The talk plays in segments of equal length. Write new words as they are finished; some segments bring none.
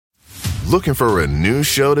Looking for a new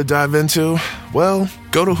show to dive into? Well,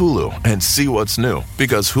 go to Hulu and see what's new,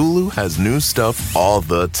 because Hulu has new stuff all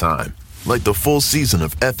the time. Like the full season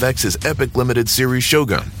of FX's epic limited series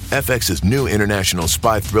Shogun, FX's new international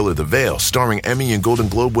spy thriller The Veil, starring Emmy and Golden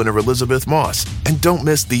Globe winner Elizabeth Moss. And don't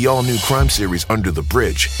miss the all-new crime series Under the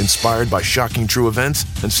Bridge, inspired by shocking true events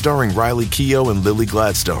and starring Riley Keough and Lily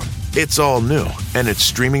Gladstone. It's all new, and it's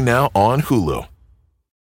streaming now on Hulu.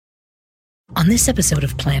 On this episode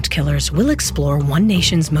of Plant Killers, we'll explore one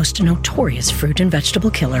nation's most notorious fruit and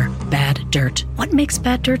vegetable killer, bad dirt. What makes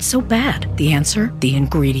bad dirt so bad? The answer? The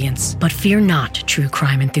ingredients. But fear not, true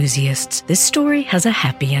crime enthusiasts. This story has a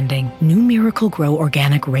happy ending. New Miracle-Gro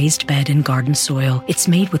organic raised bed and garden soil. It's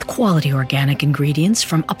made with quality organic ingredients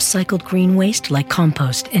from upcycled green waste like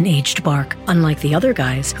compost and aged bark. Unlike the other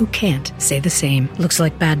guys who can't say the same. Looks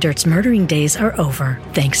like bad dirt's murdering days are over,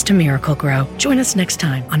 thanks to Miracle-Gro. Join us next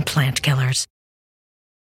time on Plant Killers.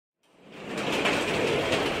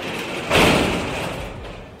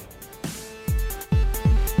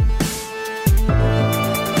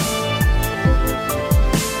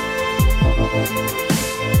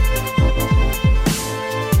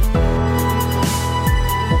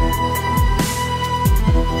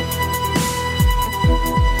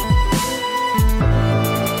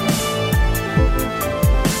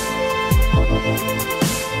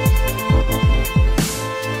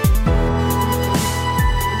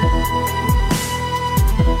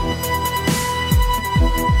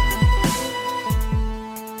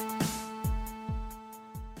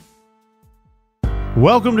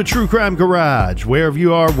 Welcome to True Crime Garage. Wherever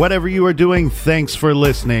you are, whatever you are doing, thanks for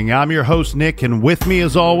listening. I'm your host, Nick, and with me,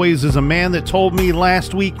 as always, is a man that told me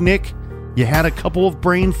last week, Nick, you had a couple of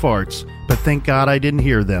brain farts, but thank God I didn't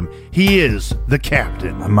hear them. He is the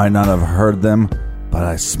Captain. I might not have heard them, but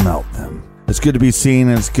I smelt them. It's good to be seen,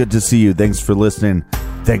 and it's good to see you. Thanks for listening.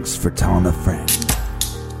 Thanks for telling a friend.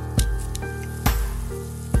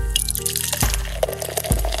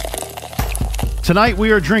 Tonight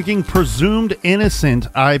we are drinking Presumed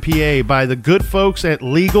Innocent IPA by the good folks at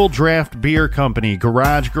Legal Draft Beer Company.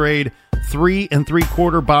 Garage grade 3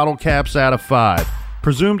 3/4 bottle caps out of 5.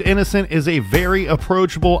 Presumed Innocent is a very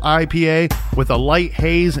approachable IPA with a light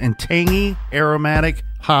haze and tangy aromatic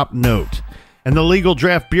hop note. And the Legal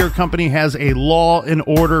Draft Beer Company has a law and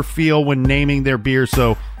order feel when naming their beer,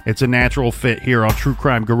 so it's a natural fit here on True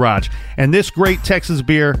Crime Garage. And this great Texas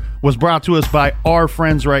beer was brought to us by our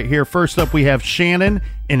friends right here. First up, we have Shannon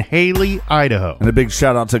in Haley, Idaho. And a big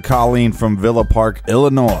shout out to Colleen from Villa Park,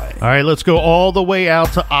 Illinois. All right, let's go all the way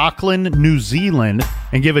out to Auckland, New Zealand,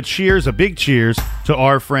 and give a big cheers to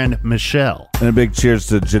our friend Michelle. And a big cheers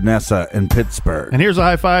to Janessa in Pittsburgh. And here's a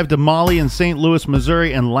high five to Molly in St. Louis,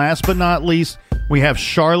 Missouri. And last but not least, we have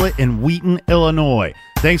Charlotte in Wheaton, Illinois.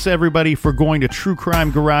 Thanks, everybody, for going to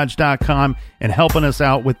truecrimegarage.com and helping us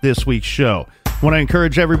out with this week's show. I want to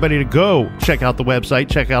encourage everybody to go check out the website,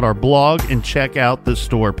 check out our blog, and check out the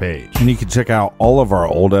store page. And you can check out all of our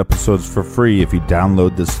old episodes for free if you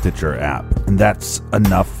download the Stitcher app. And that's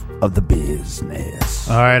enough of the business.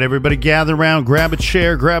 All right, everybody, gather around, grab a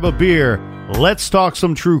chair, grab a beer. Let's talk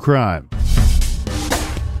some true crime.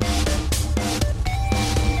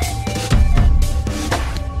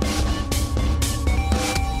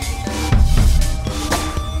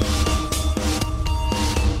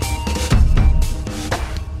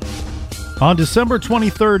 On December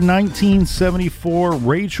 23rd, 1974,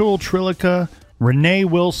 Rachel Trillica, Renee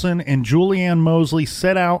Wilson, and Julianne Mosley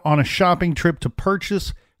set out on a shopping trip to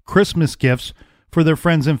purchase Christmas gifts for their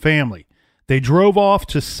friends and family. They drove off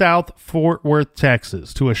to South Fort Worth,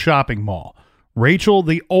 Texas, to a shopping mall. Rachel,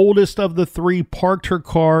 the oldest of the three, parked her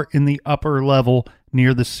car in the upper level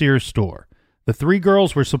near the Sears store. The three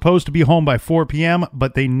girls were supposed to be home by 4 p.m.,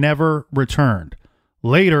 but they never returned.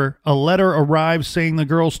 Later, a letter arrived saying the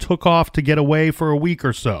girls took off to get away for a week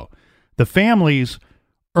or so. The families,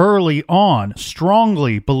 early on,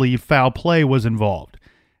 strongly believed foul play was involved.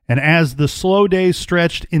 And as the slow days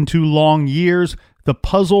stretched into long years, the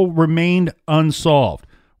puzzle remained unsolved.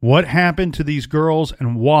 What happened to these girls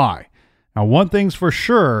and why? Now, one thing's for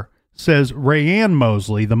sure, says Rayanne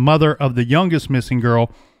Mosley, the mother of the youngest missing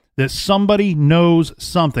girl, that somebody knows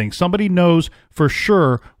something. Somebody knows for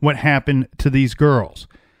sure what happened to these girls.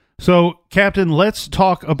 So, Captain, let's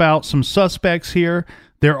talk about some suspects here.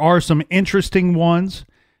 There are some interesting ones.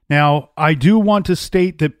 Now, I do want to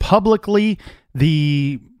state that publicly,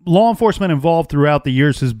 the law enforcement involved throughout the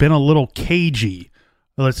years has been a little cagey,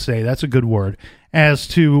 let's say, that's a good word, as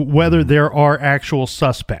to whether there are actual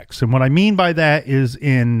suspects. And what I mean by that is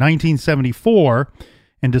in 1974,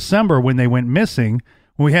 in December, when they went missing,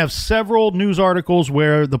 we have several news articles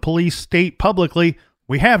where the police state publicly,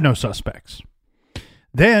 we have no suspects.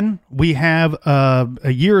 Then we have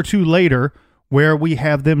a year or two later where we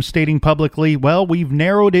have them stating publicly, well, we've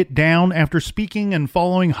narrowed it down after speaking and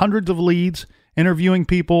following hundreds of leads, interviewing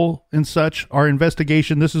people and such. Our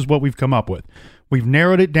investigation, this is what we've come up with. We've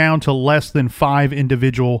narrowed it down to less than 5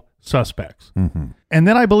 individual suspects. And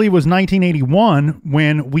then I believe it was 1981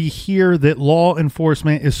 when we hear that law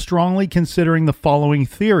enforcement is strongly considering the following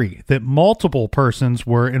theory, that multiple persons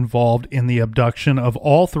were involved in the abduction of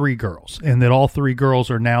all 3 girls, and that all 3 girls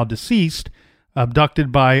are now deceased,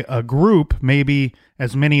 abducted by a group, maybe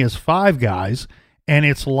as many as 5 guys, and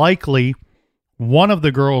it's likely one of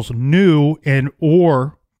the girls knew and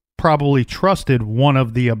or probably trusted one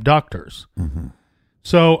of the abductors.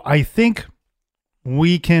 So I think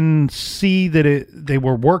we can see that they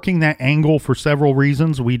were working that angle for several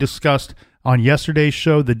reasons. We discussed on yesterday's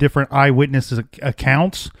show the different eyewitness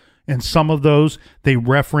accounts, and some of those, they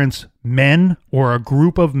reference men or a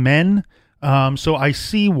group of men. So I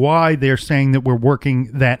see why they're saying that we're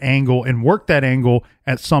working that angle and work that angle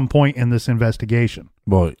at some point in this investigation.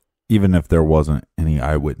 Well, even if there wasn't any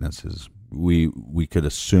eyewitnesses, we could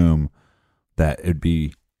assume that it'd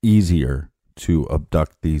be easier to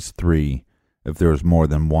abduct these 3 if there was more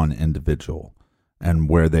than one individual, and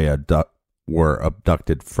where they were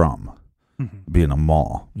abducted from, being a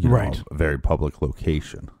mall, right, a very public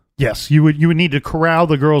location. Yes, you would need to corral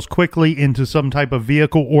the girls quickly into some type of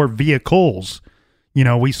vehicle or vehicles. You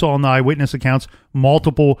know, we saw in the eyewitness accounts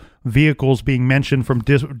multiple vehicles being mentioned from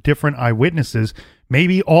different eyewitnesses.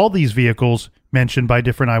 Maybe all these vehicles mentioned by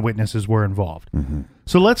different eyewitnesses were involved.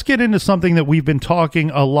 So let's get into something that we've been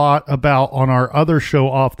talking a lot about on our other show,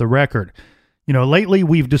 Off the Record. You know, lately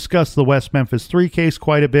we've discussed the West Memphis 3 case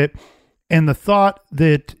quite a bit, and the thought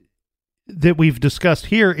that we've discussed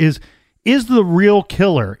here is the real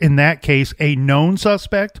killer in that case a known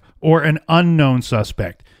suspect or an unknown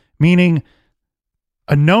suspect? Meaning,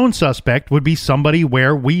 a known suspect would be somebody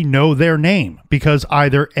where we know their name because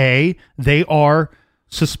either A, they are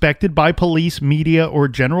suspected by police, media, or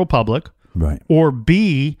general public, right, or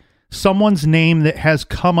B, someone's name that has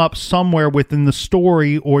come up somewhere within the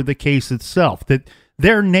story or the case itself, that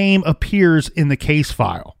their name appears in the case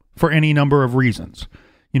file for any number of reasons.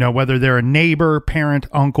 You know, whether they're a neighbor, parent,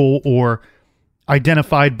 uncle, or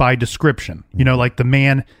identified by description. You know, like the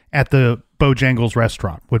man at the Bojangles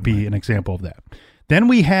restaurant would be an example of that. Then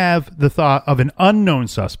we have the thought of an unknown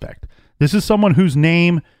suspect. This is someone whose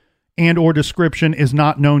name and or description is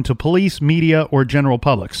not known to police, media, or general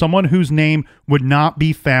public. Someone whose name would not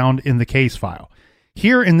be found in the case file.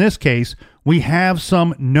 Here in this case, we have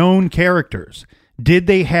some known characters. Did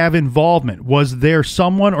they have involvement? Was there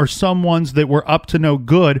someone or someones that were up to no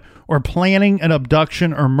good or planning an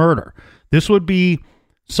abduction or murder? This would be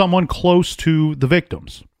someone close to the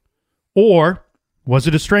victims. Or was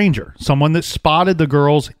it a stranger? Someone that spotted the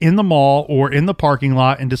girls in the mall or in the parking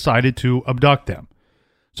lot and decided to abduct them.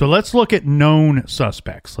 So let's look at known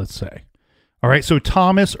suspects, let's say. All right, so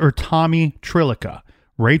Thomas or Tommy Trlica,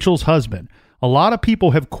 Rachel's husband. A lot of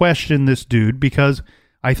people have questioned this dude because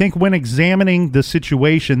I think when examining the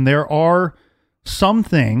situation, there are some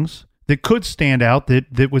things that could stand out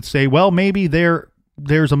that would say, well, maybe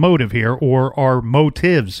there's a motive here or are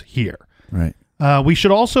motives here. Right. We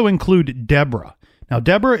should also include Deborah. Now,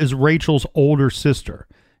 Deborah is Rachel's older sister.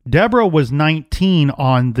 Deborah was 19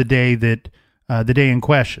 on the day in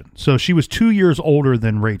question. So she was 2 years older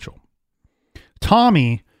than Rachel.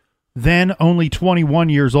 Tommy, then only 21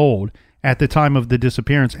 years old at the time of the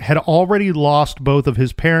disappearance, had already lost both of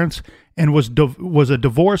his parents and was a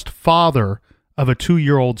divorced father of a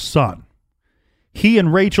 2-year-old son. He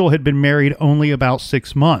and Rachel had been married only about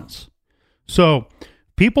 6 months. So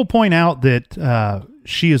people point out that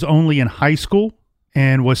she is only in high school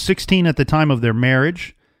and was 16 at the time of their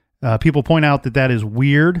marriage. People point out that is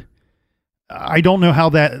weird. I don't know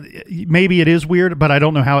how maybe it is weird, but I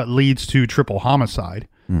don't know how it leads to triple homicide.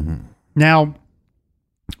 Now,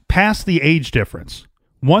 past the age difference,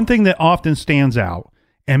 one thing that often stands out,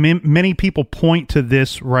 and many people point to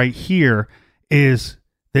this right here, is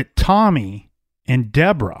that Tommy and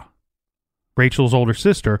Deborah, Rachel's older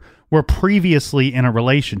sister, were previously in a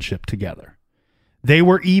relationship together. They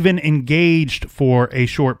were even engaged for a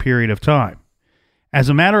short period of time. As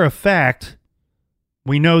a matter of fact,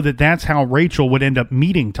 we know that that's how Rachel would end up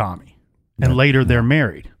meeting Tommy, and later they're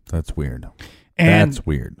married. That's weird. And that's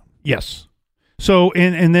weird. Yes. So,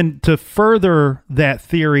 and then to further that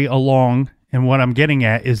theory along, and what I'm getting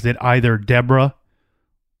at is that either Deborah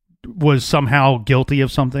was somehow guilty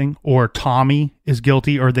of something, or Tommy is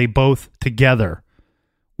guilty, or they both together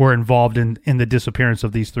were involved in the disappearance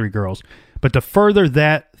of these 3 girls. But to further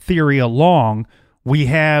that theory along, we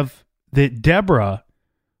have that Deborah,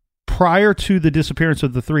 prior to the disappearance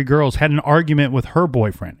of the three girls, had an argument with her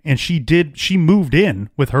boyfriend, and she moved in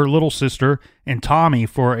with her little sister and Tommy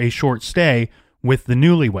for a short stay with the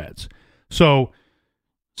newlyweds. So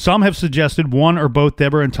some have suggested one or both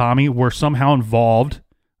Deborah and Tommy were somehow involved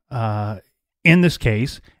in this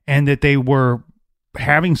case, and that they were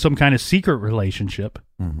having some kind of secret relationship.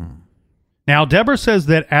 Mm-hmm. Now, Deborah says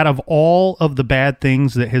that out of all of the bad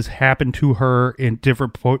things that has happened to her in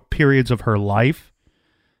different periods of her life,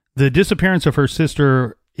 the disappearance of her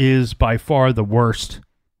sister is by far the worst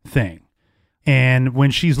thing. And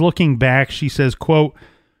when she's looking back, she says, quote,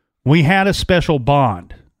 "We had a special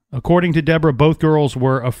bond. According to Deborah, both girls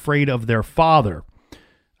were afraid of their father.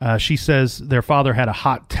 She says their father had a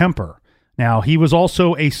hot temper. Now, he was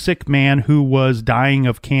also a sick man who was dying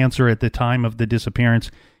of cancer at the time of the disappearance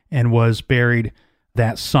and was buried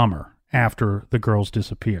that summer after the girls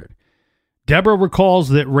disappeared. Deborah recalls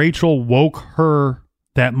that Rachel woke her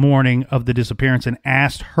that morning of the disappearance and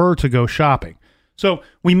asked her to go shopping." So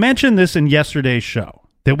we mentioned this in yesterday's show,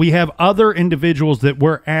 that we have other individuals that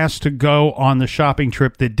were asked to go on the shopping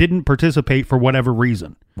trip that didn't participate for whatever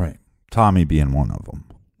reason. Right. Tommy being one of them.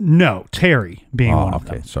 No, Terry being one of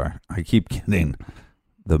them. Okay, sorry. I keep getting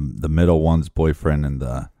the middle one's boyfriend and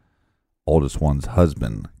the oldest one's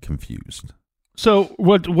husband confused. So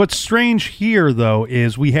what's strange here, though,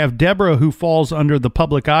 is we have Deborah, who falls under the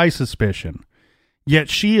public eye suspicion, yet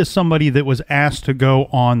she is somebody that was asked to go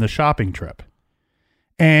on the shopping trip.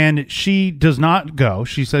 And she does not go.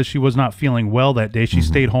 She says she was not feeling well that day. She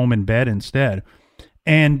stayed home in bed instead.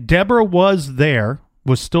 And Deborah was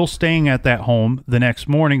still staying at that home the next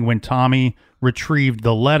morning when Tommy retrieved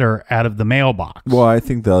the letter out of the mailbox. Well, I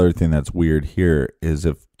think the other thing that's weird here is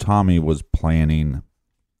if Tommy was planning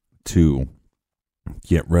to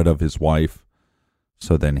get rid of his wife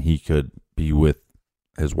so then he could be with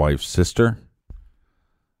his wife's sister,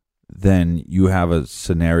 then you have a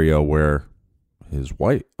scenario where his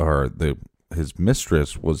wife or his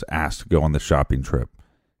mistress was asked to go on the shopping trip.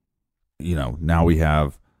 You know, now we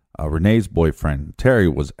have Renee's boyfriend, Terry,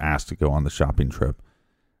 was asked to go on the shopping trip.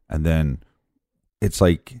 And then it's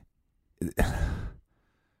like,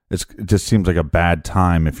 it just seems like a bad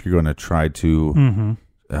time if you're going to try to,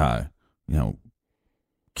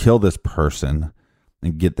 kill this person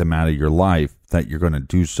and get them out of your life, that you're going to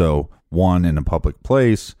do so, one, in a public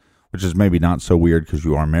place, which is maybe not so weird because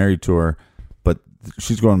you are married to her, but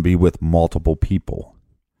she's going to be with multiple people.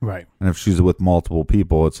 Right. And if she's with multiple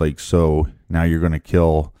people, it's like, so now you're going to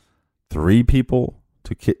kill 3 people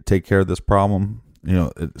to take care of this problem. You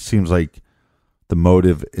know, it seems like the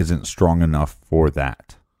motive isn't strong enough for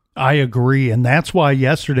that. I agree. And that's why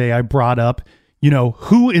yesterday I brought up,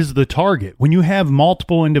 who is the target? When you have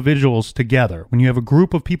multiple individuals together, when you have a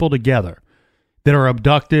group of people together that are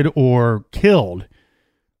abducted or killed,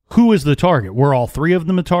 who is the target? Were all 3 of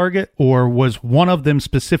them a target, or was one of them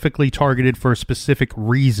specifically targeted for a specific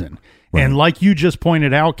reason? Right. And like you just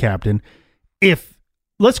pointed out, Captain,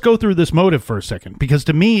 let's go through this motive for a second, because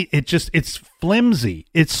to me, it's flimsy.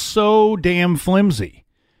 It's so damn flimsy,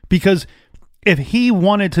 because if he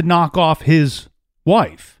wanted to knock off his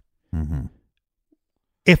wife,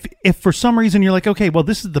 if for some reason you're like, okay, well,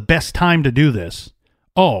 this is the best time to do this.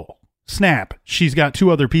 Oh, snap. She's got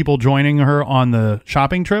 2 other people joining her on the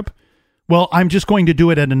shopping trip. Well, I'm just going to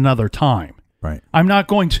do it at another time. Right. I'm not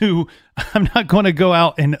going to go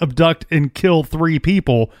out and abduct and kill 3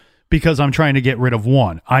 people because I'm trying to get rid of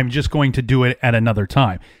one. I'm just going to do it at another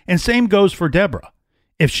time. And same goes for Deborah.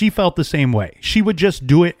 If she felt the same way, she would just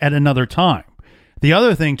do it at another time. The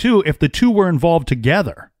other thing too, if the 2 were involved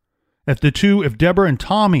together, if Deborah and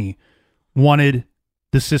Tommy wanted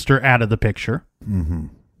the sister out of the picture,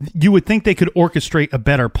 you would think they could orchestrate a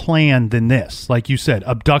better plan than this. Like you said,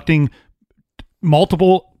 abducting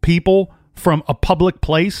multiple people from a public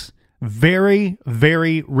place, very,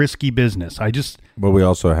 very risky business. But we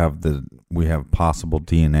also have possible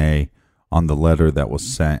DNA on the letter that was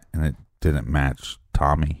sent, and it didn't match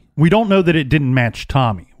Tommy. We don't know that it didn't match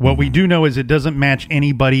Tommy. What we do know is it doesn't match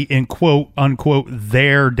anybody in quote unquote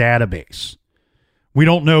their database. We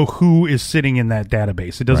don't know who is sitting in that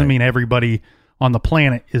database. It doesn't mean everybody on the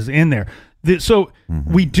planet is in there. So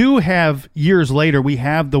we do have, years later, we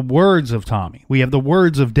have the words of Tommy. We have the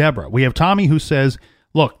words of Deborah. We have Tommy who says,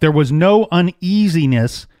 look, there was no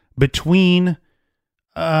uneasiness between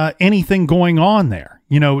anything going on there.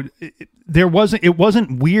 It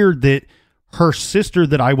wasn't weird that her sister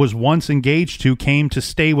that I was once engaged to came to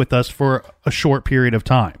stay with us for a short period of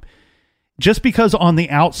time. Just because on the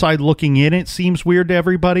outside looking in, it seems weird to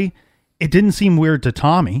everybody, it didn't seem weird to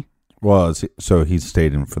Tommy. Well, so he's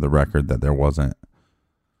stating for the record that there wasn't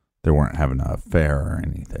they weren't having an affair or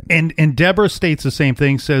anything. And Deborah states the same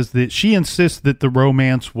thing, says that she insists that the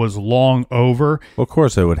romance was long over. Well, of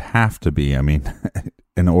course, it would have to be. I mean,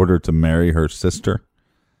 in order to marry her sister.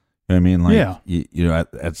 You know what I mean? Like, yeah. You know,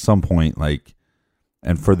 at some point, like,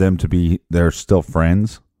 and for them to be, they're still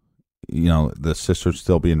friends, you know, the sisters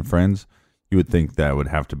still being friends, you would think that would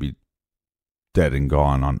have to be dead and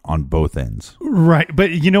gone on both ends. Right.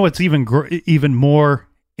 But you know what's even more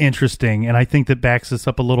interesting, and I think that backs this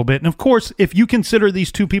up a little bit. And of course, if you consider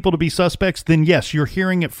these two people to be suspects, then yes, you're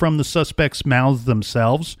hearing it from the suspects' mouths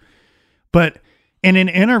themselves. But in an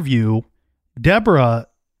interview, Deborah,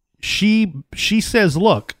 she says,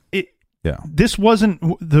 look, this wasn't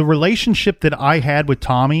the relationship that I had with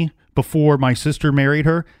Tommy before my sister married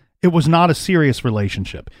her. It was not a serious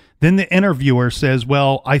relationship. Then the interviewer says,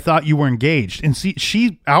 well, I thought you were engaged. And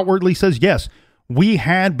she outwardly says, yes, we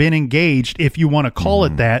had been engaged, if you want to call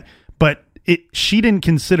it that, but she didn't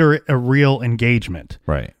consider it a real engagement.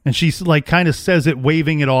 Right. And she's like, kind of says it,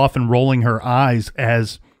 waving it off and rolling her eyes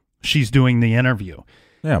as she's doing the interview.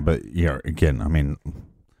 Yeah, but again, I mean,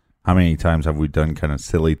 how many times have we done kind of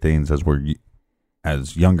silly things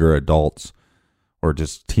as younger adults or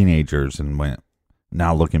just teenagers, and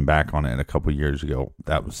now looking back on it a couple of years ago,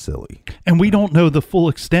 that was silly. And we don't know the full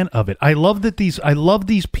extent of it. I love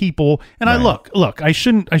these people, and right. I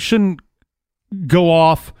shouldn't go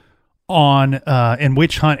off on and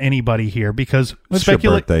witch hunt anybody here, because it's your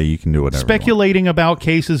birthday, you can do whatever. Speculating about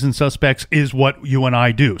cases and suspects is what you and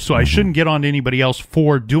I do. So I shouldn't get on to anybody else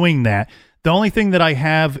for doing that. The only thing that I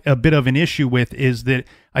have a bit of an issue with is that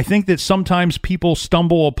I think that sometimes people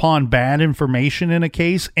stumble upon bad information in a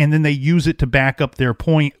case and then they use it to back up their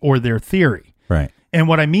point or their theory. Right. And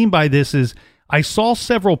what I mean by this is I saw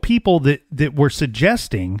several people that were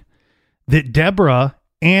suggesting that Deborah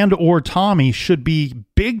and or Tommy should be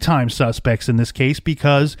big time suspects in this case,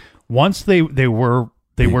 because once they were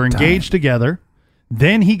engaged together,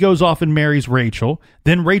 then he goes off and marries Rachel.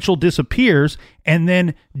 Then Rachel disappears, and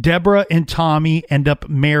then Deborah and Tommy end up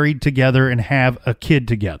married together and have a kid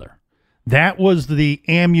together. That was the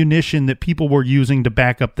ammunition that people were using to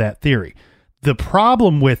back up that theory. The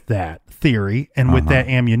problem with that theory and with that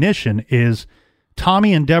ammunition is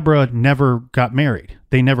Tommy and Deborah never got married.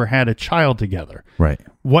 They never had a child together. Right.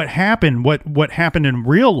 What happened in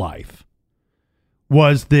real life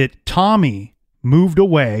was that Tommy moved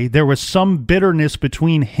away. There was some bitterness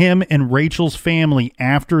between him and Rachel's family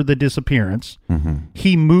after the disappearance.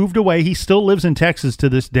 He moved away. He still lives in Texas to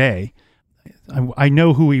this day. I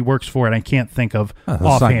know who he works for, and I can't think of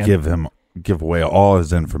offhand. Let's not give away all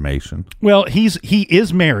his information. Well, he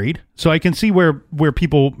is married, so I can see where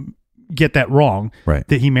people get that wrong, right?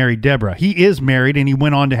 That he married Deborah. He is married, and he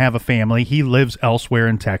went on to have a family. He lives elsewhere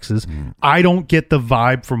in Texas. I don't get the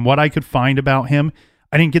vibe from what I could find about him.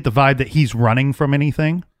 I didn't get the vibe that he's running from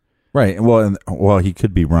anything. Right. Well, he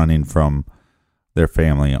could be running from their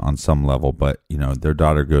family on some level, but their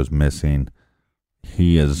daughter goes missing.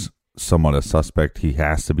 He is somewhat a suspect. He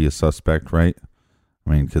has to be a suspect, right? I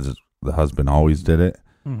mean, because the husband always did it.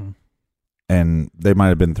 And they might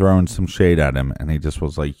have been throwing some shade at him, and he just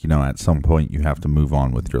was like, at some point you have to move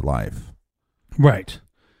on with your life. Right.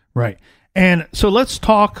 And so let's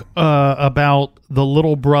talk about the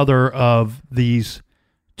little brother of these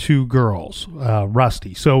two girls,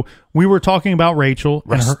 Rusty. So we were talking about Rachel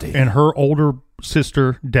and her older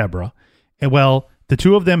sister, Deborah. And well, the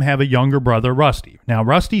two of them have a younger brother, Rusty. Now,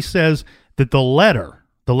 Rusty says that the letter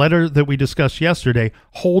that we discussed yesterday,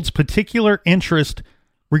 holds particular interest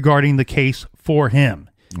regarding the case for him.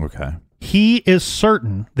 Okay. He is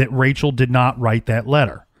certain that Rachel did not write that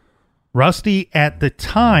letter. Rusty at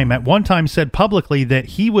one time said publicly that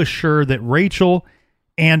he was sure that Rachel,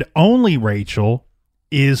 and only Rachel,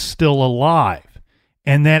 is still alive,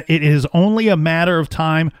 and that it is only a matter of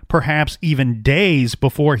time, perhaps even days,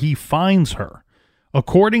 before he finds her.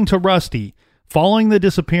 According to Rusty, following the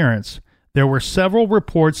disappearance, there were several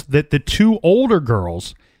reports that the two older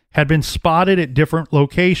girls had been spotted at different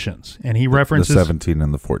locations, and he references the 17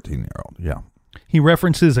 and the 14-year-old. Yeah. He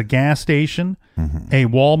references a gas station, a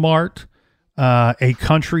Walmart, a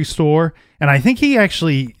country store, and I think he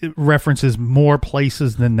actually references more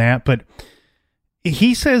places than that, but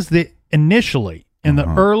he says that initially, in the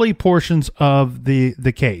early portions of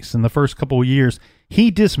the case, in the first couple of years,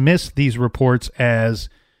 he dismissed these reports as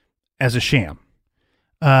a sham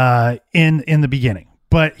in the beginning.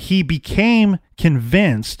 But he became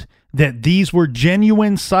convinced that these were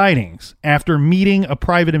genuine sightings after meeting a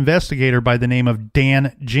private investigator by the name of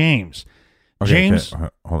Dan James. Okay, James, okay.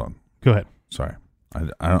 Hold on. Go ahead. Sorry,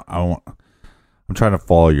 I'm trying to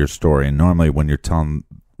follow your story, and normally when you're telling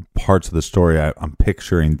parts of the story. I'm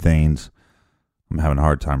picturing things. I'm having a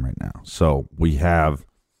hard time right now. So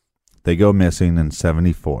they go missing in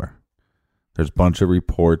 1974. There's a bunch of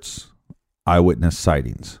reports, eyewitness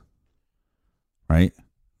sightings, right?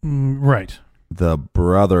 Right. The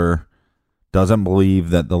brother doesn't believe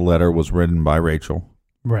that the letter was written by Rachel.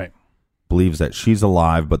 Right. Believes that she's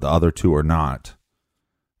alive, but the other two are not.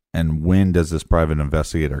 And when does this private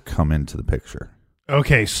investigator come into the picture?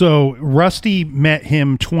 Okay, so Rusty met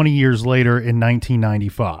him 20 years later in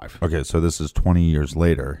 1995. Okay, so this is 20 years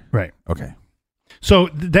later. Right. Okay. So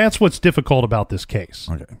that's what's difficult about this case.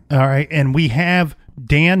 Okay. All right, and we have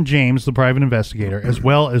Dan James, the private investigator, as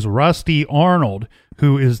well as Rusty Arnold,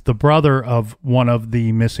 who is the brother of one of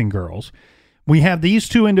the missing girls. We have these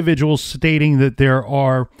two individuals stating that there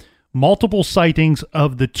are multiple sightings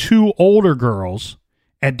of the two older girls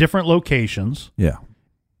at different locations. Yeah.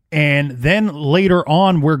 And then later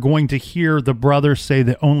on, we're going to hear the brother say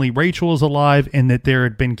that only Rachel is alive and that there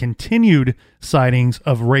had been continued sightings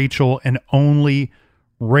of Rachel and only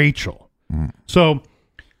Rachel. So,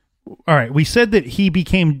 all right, we said that he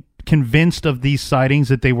became convinced of these sightings,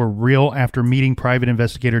 that they were real after meeting private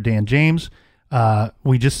investigator Dan James.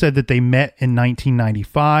 We just said that they met in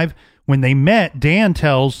 1995. When they met, Dan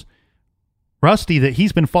tells Rusty that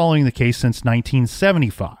he's been following the case since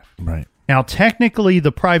 1975. Right. Now, technically,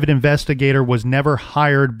 the private investigator was never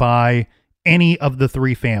hired by any of the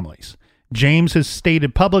three families. James has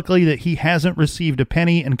stated publicly that he hasn't received a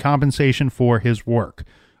penny in compensation for his work.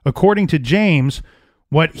 According to James,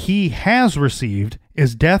 what he has received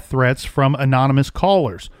is death threats from anonymous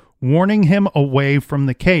callers, warning him away from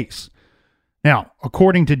the case. Now,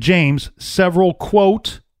 according to James, several,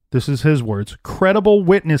 quote, this is his words, credible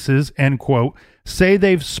witnesses, end quote, say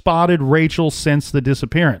they've spotted Rachel since the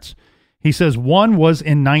disappearance. He says one was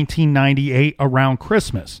in 1998 around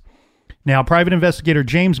Christmas. Now, private investigator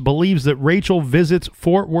James believes that Rachel visits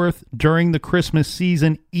Fort Worth during the Christmas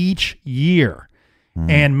season each year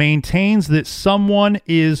and maintains that someone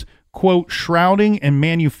is, quote, shrouding and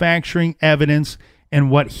manufacturing evidence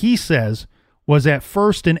in what he says was at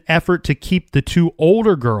first an effort to keep the two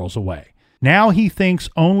older girls away. Now he thinks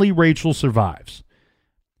only Rachel survives.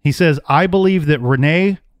 He says, I believe that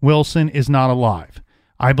Renee Wilson is not alive.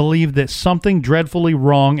 I believe that something dreadfully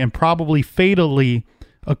wrong and probably fatally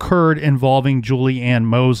occurred involving Julianne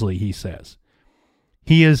Mosley, he says.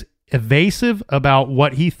 He is evasive about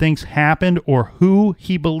what he thinks happened or who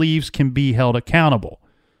he believes can be held accountable.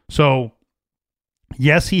 So,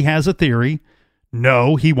 yes, he has a theory.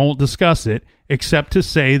 No, he won't discuss it, except to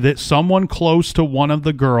say that someone close to one of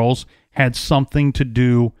the girls had something to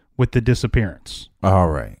do with the disappearance. All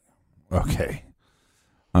right. Okay.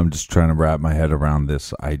 I'm just trying to wrap my head around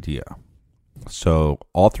this idea. So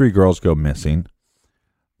all three girls go missing.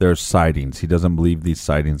 There's sightings. He doesn't believe these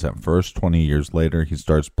sightings at first. 20 years later, he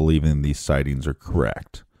starts believing these sightings are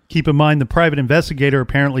correct. Keep in mind, the private investigator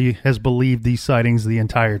apparently has believed these sightings the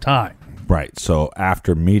entire time. Right. So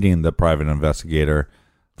after meeting the private investigator,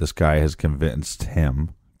 this guy has convinced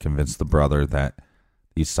the brother that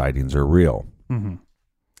these sightings are real. Mm-hmm.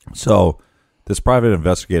 So this private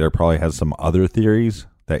investigator probably has some other theories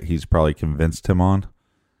that he's probably convinced him on.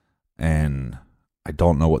 And I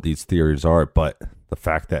don't know what these theories are, but the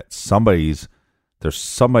fact that there's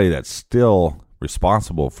somebody that's still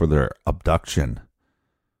responsible for their abduction,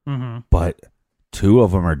 but two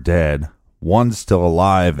of them are dead, one's still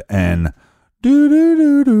alive, and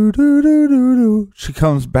she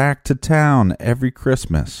comes back to town every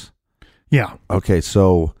Christmas. Yeah. Okay,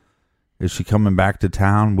 so is she coming back to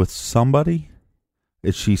town with somebody?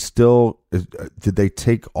 Is she still? Did they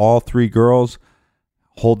take all three girls,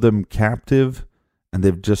 hold them captive, and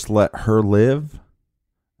they've just let her live,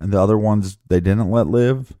 and the other ones they didn't let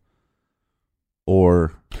live?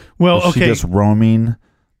 Or is she just roaming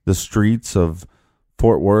the streets of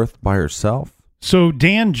Fort Worth by herself? So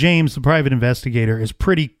Dan James, the private investigator, is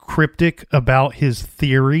pretty cryptic about his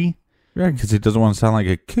theory. Yeah, because he doesn't want to sound like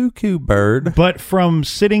a cuckoo bird. But from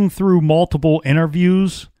sitting through multiple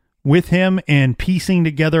interviews with him and piecing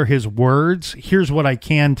together his words, here's what I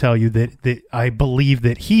can tell you that I believe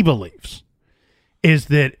that he believes, is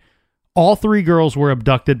that all three girls were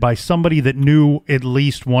abducted by somebody that knew at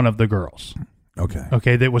least one of the girls.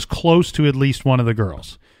 Okay, that was close to at least one of the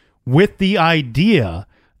girls, with the idea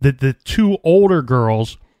that the two older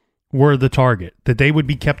girls were the target, that they would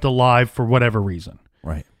be kept alive for whatever reason.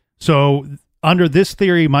 Right. So under this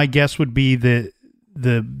theory, my guess would be that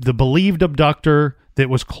the believed abductor that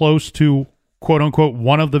was close to, quote unquote,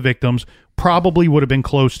 one of the victims probably would have been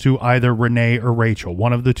close to either Renee or Rachel,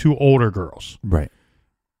 one of the two older girls. Right.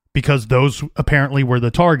 Because those apparently were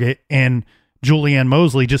the target. And Julianne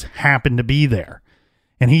Mosley just happened to be there.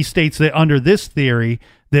 And he states that under this theory,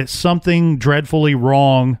 that something dreadfully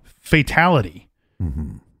wrong, fatality,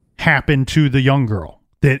 happened to the young girl.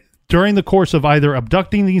 That during the course of either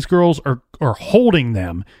abducting these girls or holding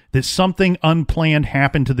them, that something unplanned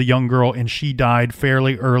happened to the young girl and she died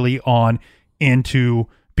fairly early on into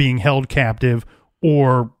being held captive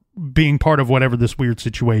or being part of whatever this weird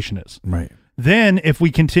situation is. Right. Then, if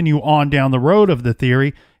we continue on down the road of the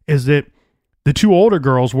theory, is that the two older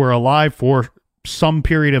girls were alive for some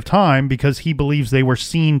period of time because he believes they were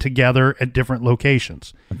seen together at different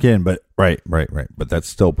locations. Again, but right. But that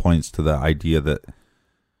still points to the idea that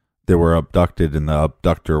they were abducted and the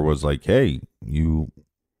abductor was like, hey, you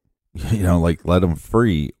know, like let them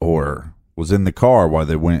free, or was in the car while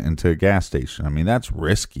they went into a gas station. I mean, that's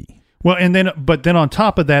risky. Well, but then on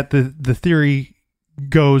top of that, the theory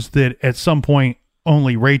goes that at some point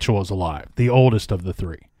only Rachel is alive, the oldest of the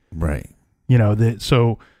three. Right. You know,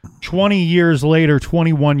 so 20 years later,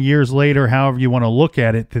 21 years later, however you want to look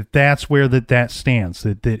at it, that's where that stands,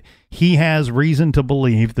 that he has reason to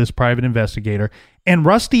believe, this private investigator, and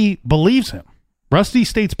Rusty believes him. Rusty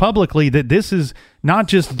states publicly that this is not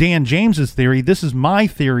just Dan James's theory, this is my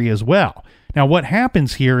theory as well. Now, what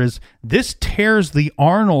happens here is this tears the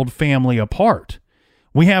Arnold family apart.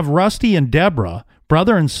 We have Rusty and Deborah,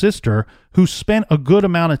 brother and sister, who spent a good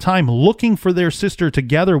amount of time looking for their sister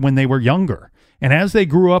together when they were younger. And as they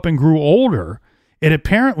grew up and grew older,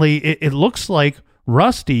 it looks like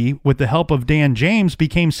Rusty, with the help of Dan James,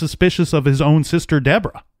 became suspicious of his own sister,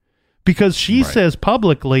 Deborah. Because she says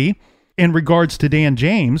publicly, in regards to Dan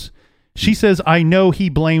James, she says, I know he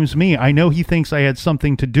blames me. I know he thinks I had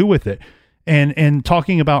something to do with it. And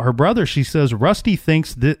talking about her brother, she says, Rusty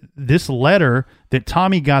thinks that this letter that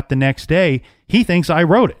Tommy got the next day, he thinks I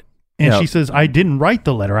wrote it. And she says, I didn't write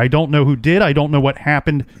the letter. I don't know who did. I don't know what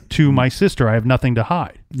happened to my sister. I have nothing to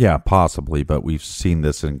hide. Yeah, possibly. But we've seen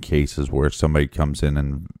this in cases where somebody comes in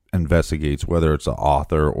and investigates, whether it's an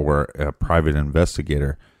author or a private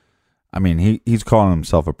investigator. I mean, he's calling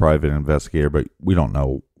himself a private investigator, but we don't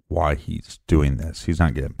know why he's doing this. He's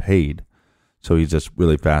not getting paid. So he's just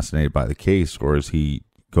really fascinated by the case, or is he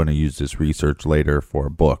going to use this research later for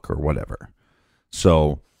a book or whatever?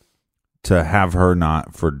 So to have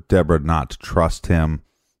for Deborah not to trust him,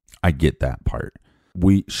 I get that part.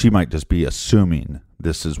 She might just be assuming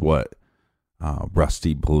this is what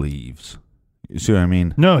Rusty believes. You see what I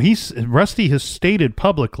mean? No, Rusty has stated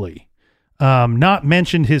publicly, not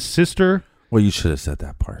mentioned his sister. Well, you should have said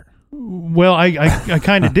that part. Well, I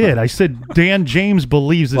kind of did. I said Dan James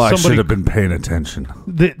believes that somebody... I should have been paying attention.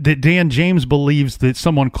 That Dan James believes that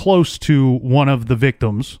someone close to one of the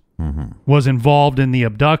victims was involved in the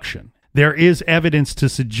abduction. There is evidence to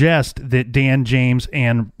suggest that Dan James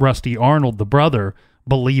and Rusty Arnold, the brother,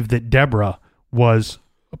 believe that Deborah was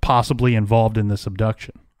possibly involved in this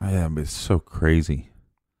abduction. Yeah, but it's so crazy.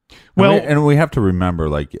 Well, and we have to remember,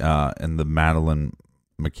 like, in the Madeleine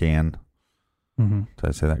McCann... Did I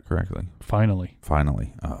say that correctly? Finally.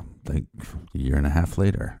 Like a year and a half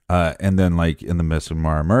later. And then like in the Miss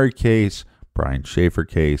Mara Murray case, Brian Schaefer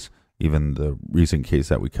case, even the recent case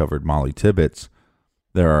that we covered, Molly Tibbetts,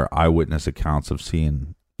 there are eyewitness accounts of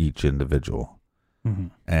seeing each individual.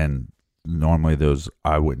 And normally those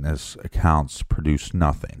eyewitness accounts produce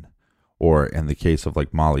nothing. Or in the case of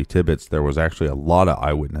like Molly Tibbetts, there was actually a lot of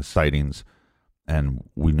eyewitness sightings, and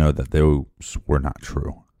we know that those were not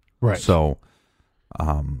true. Right. So...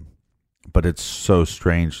 but it's so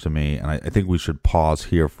strange to me, and I think we should pause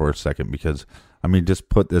here for a second because, I mean, just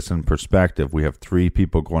put this in perspective. We have 3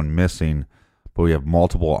 people going missing, but we have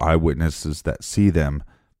multiple eyewitnesses that see them.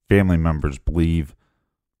 Family members believe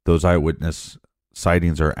those eyewitness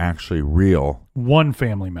sightings are actually real. One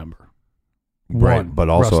family member. Right, but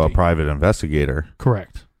also Rusty. A private investigator.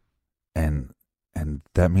 Correct. And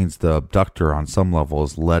that means the abductor on some level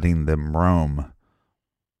is letting them roam.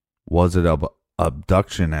 Was it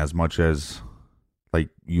abduction as much as, like,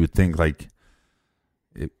 you would think, like,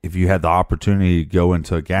 if you had the opportunity to go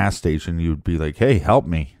into a gas station, you would be like, hey, help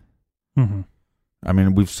me. I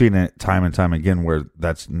mean, we've seen it time and time again where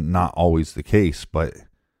that's not always the case, but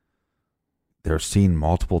they're seen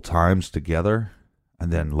multiple times together,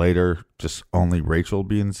 and then later just only Rachel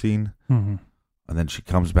being seen, and then she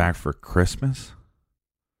comes back for Christmas.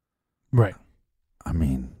 Right. I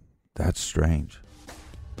mean, that's strange.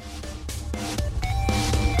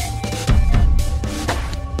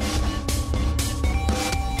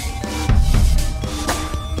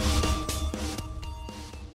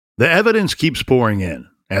 The evidence keeps pouring in.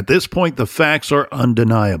 At this point, the facts are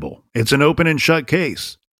undeniable. It's an open and shut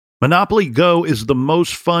case. Monopoly Go is the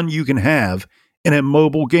most fun you can have in a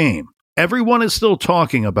mobile game. Everyone is still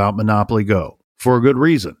talking about Monopoly Go for a good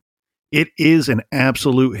reason. It is an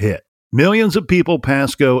absolute hit. Millions of people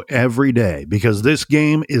pass Go every day because this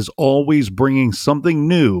game is always bringing something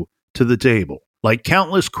new to the table. Like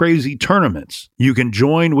countless crazy tournaments you can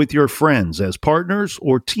join with your friends as partners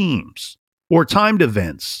or teams. Or timed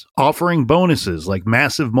events offering bonuses like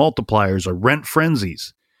massive multipliers or rent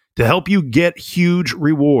frenzies to help you get huge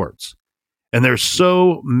rewards. And there's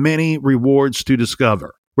so many rewards to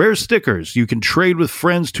discover. Rare stickers you can trade with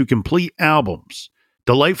friends to complete albums.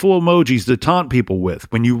 Delightful emojis to taunt people with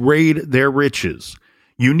when you raid their riches.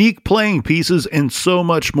 Unique playing pieces and so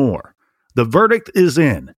much more. The verdict is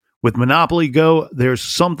in. With Monopoly Go, there's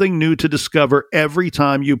something new to discover every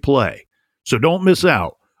time you play. So don't miss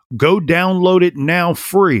out. Go download it now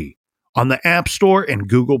free on the App Store and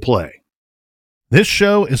Google Play. This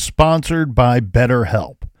show is sponsored by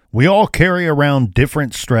BetterHelp. We all carry around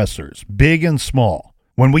different stressors, big and small.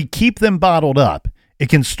 When we keep them bottled up, it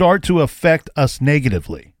can start to affect us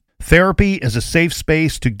negatively. Therapy is a safe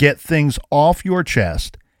space to get things off your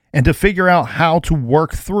chest and to figure out how to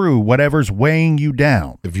work through whatever's weighing you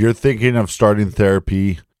down. If you're thinking of starting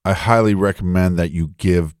therapy, I highly recommend that you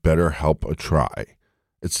give BetterHelp a try.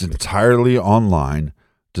 It's entirely online,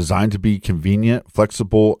 designed to be convenient,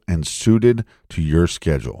 flexible, and suited to your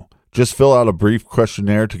schedule. Just fill out a brief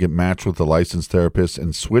questionnaire to get matched with a licensed therapist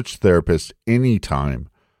and switch therapists anytime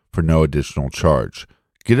for no additional charge.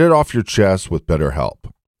 Get it off your chest with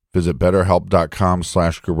BetterHelp. Visit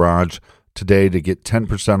BetterHelp.com/garage today to get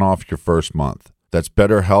 10% off your first month. That's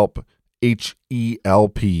BetterHelp,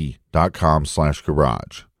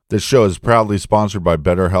 HELP.com/garage. This show is proudly sponsored by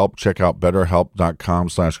BetterHelp. Check out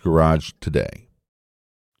BetterHelp.com/garage today.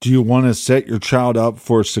 Do you want to set your child up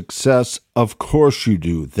for success? Of course you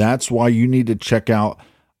do. That's why you need to check out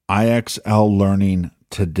IXL Learning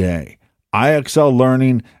today. IXL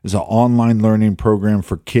Learning is an online learning program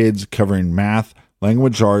for kids covering math,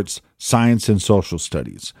 language arts, science, and social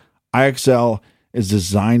studies. IXL is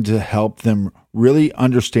designed to help them really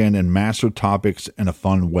understand and master topics in a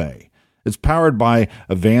fun way. It's powered by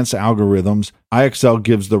advanced algorithms. IXL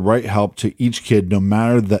gives the right help to each kid, no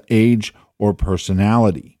matter the age or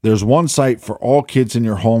personality. There's one site for all kids in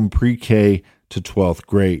your home pre-K to 12th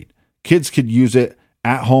grade. Kids could use it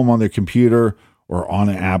at home on their computer or on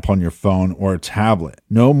an app on your phone or a tablet.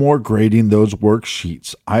 No more grading those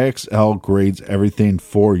worksheets. IXL grades everything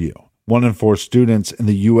for you. 1 in 4 students in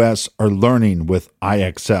the U.S. are learning with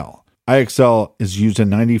IXL. IXL is used in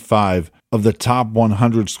 95 of the top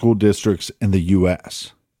 100 school districts in the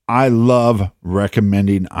U.S. I love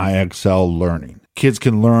recommending IXL Learning. Kids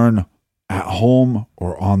can learn at home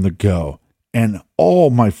or on the go. And all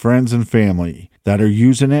my friends and family that are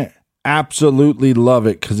using it absolutely love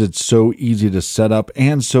it because it's so easy to set up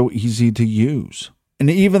and so easy to use. And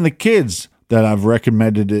even the kids that I've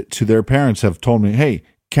recommended it to their parents have told me, hey,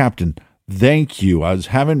 Captain, thank you. I was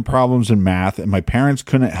having problems in math and my parents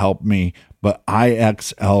couldn't help me, but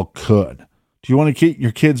IXL could. Do you want to get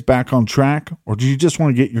your kids back on track or do you just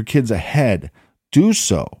want to get your kids ahead? Do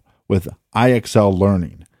so with IXL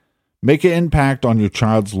Learning. Make an impact on your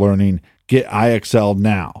child's learning. Get IXL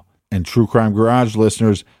now. And True Crime Garage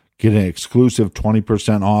listeners get an exclusive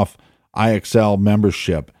 20% off IXL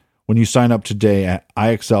membership when you sign up today at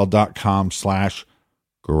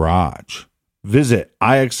IXL.com/garage. Visit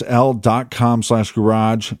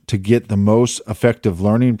IXL.com/garage to get the most effective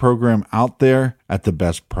learning program out there at the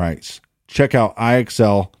best price. Check out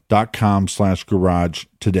IXL.com/garage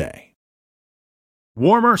today.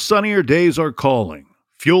 Warmer, sunnier days are calling.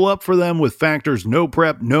 Fuel up for them with Factor's no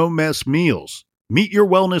prep, no mess meals. Meet your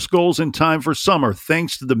wellness goals in time for summer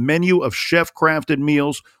thanks to the menu of chef-crafted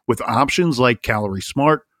meals with options like Calorie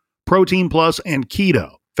Smart, Protein Plus, and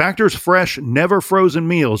Keto. Factor's fresh, never frozen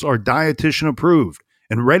meals are dietitian approved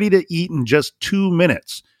and ready to eat in just 2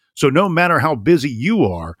 minutes. So no matter how busy you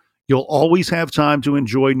are, you'll always have time to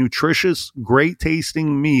enjoy nutritious, great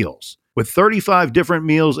tasting meals. With 35 different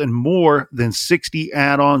meals and more than 60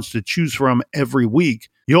 add-ons to choose from every week,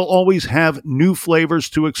 you'll always have new flavors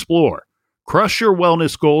to explore. Crush your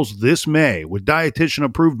wellness goals this May with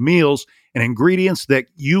dietitian-approved meals and ingredients that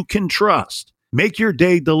you can trust. Make your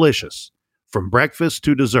day delicious, from breakfast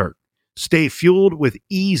to dessert. Stay fueled with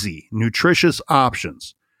easy, nutritious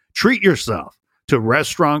options. Treat yourself to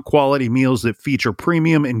restaurant-quality meals that feature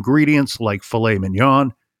premium ingredients like filet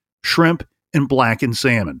mignon, shrimp, and blackened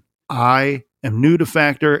salmon. I am new to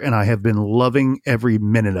Factor, and I have been loving every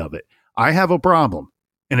minute of it. I have a problem,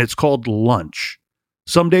 and it's called lunch.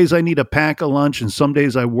 Some days I need to pack a lunch, and some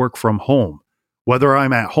days I work from home. Whether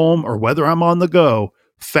I'm at home or whether I'm on the go,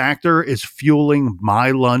 Factor is fueling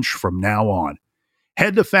my lunch from now on.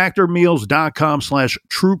 Head to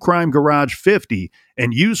factormeals.com/truecrimegarage50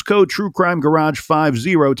 and use code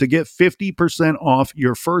truecrimegarage50 to get 50% off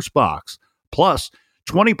your first box, plus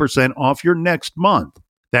 20% off your next month.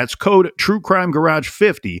 That's code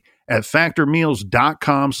truecrimegarage50 at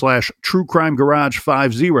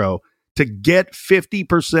factormeals.com/truecrimegarage50 to get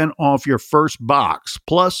 50% off your first box,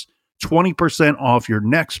 plus 20% off your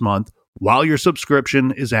next month while your subscription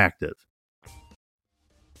is active.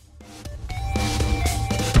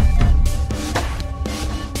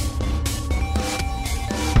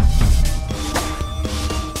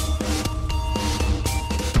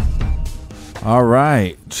 All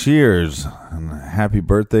right, cheers and happy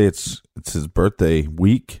birthday. It's his birthday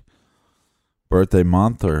week, birthday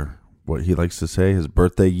month, or what he likes to say, his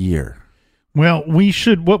birthday year. Well,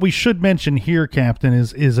 what we should mention here, Captain,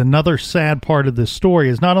 is another sad part of this story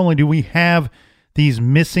is not only do we have these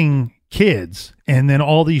missing kids and then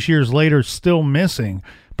all these years later still missing,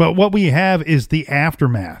 but what we have is the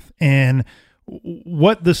aftermath and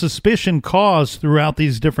what the suspicion caused throughout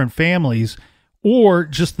these different families, or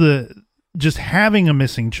just having a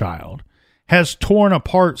missing child has torn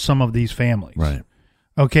apart some of these families. Right.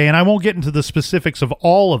 Okay, and I won't get into the specifics of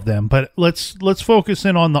all of them, but let's focus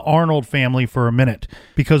in on the Arnold family for a minute,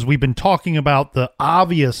 because we've been talking about the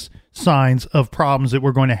obvious signs of problems that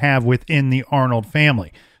we're going to have within the Arnold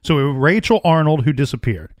family. So Rachel Arnold, who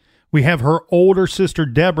disappeared. We have her older sister,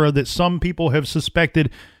 Deborah, that some people have suspected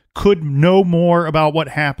could know more about what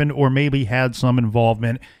happened or maybe had some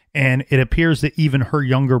involvement. And it appears that even her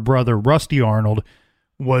younger brother, Rusty Arnold,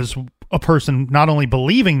 was a person not only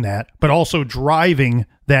believing that, but also driving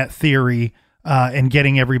that theory and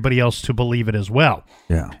getting everybody else to believe it as well.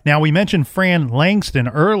 Yeah. Now, we mentioned Fran Langston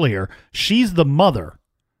earlier. She's the mother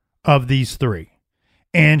of these three.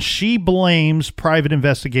 And she blames private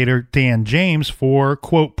investigator Dan James for,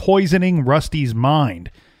 quote, poisoning Rusty's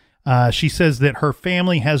mind. She says that her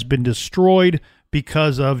family has been destroyed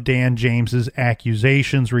because of Dan James's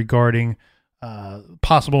accusations regarding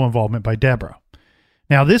possible involvement by Deborah.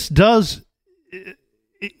 Now, this does,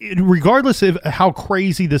 regardless of how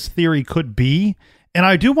crazy this theory could be, and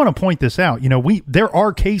I do want to point this out, there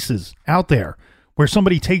are cases out there where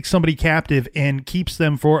somebody takes somebody captive and keeps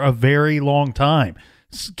them for a very long time.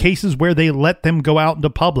 Cases where they let them go out into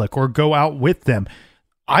public or go out with them.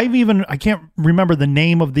 I can't remember the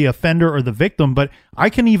name of the offender or the victim, but I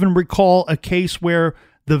can even recall a case where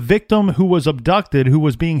the victim who was abducted, who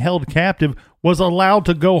was being held captive, was allowed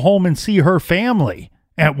to go home and see her family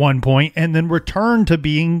at one point and then return to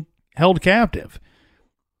being held captive.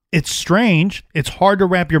 It's strange. It's hard to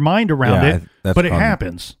wrap your mind around it, but it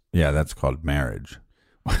happens. Yeah, that's called marriage.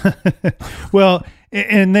 Well,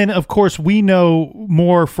 and then, of course, we know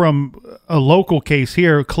more from a local case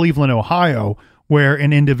here, Cleveland, Ohio, where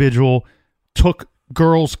an individual took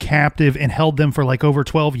girls captive and held them for like over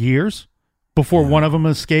 12 years before one of them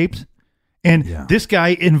escaped. And this guy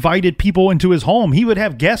invited people into his home. He would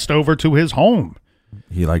have guests over to his home.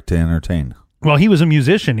 He liked to entertain. Well, he was a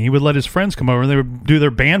musician. He would let his friends come over and they would do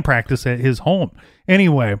their band practice at his home.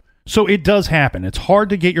 Anyway, so it does happen. It's hard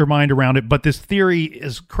to get your mind around it, but this theory,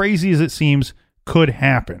 as crazy as it seems, could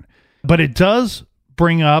happen. But it does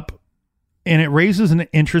bring up, and it raises an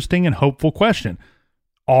interesting and hopeful question.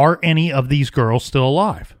 Are any of these girls still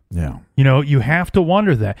alive? Yeah. You have to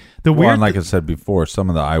wonder that. Like I said before, some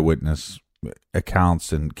of the eyewitness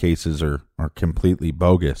accounts and cases are completely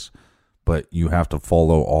bogus, but you have to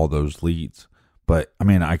follow all those leads. But,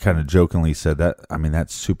 I kind of jokingly said that.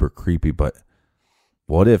 That's super creepy, but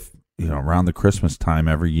what if, around the Christmas time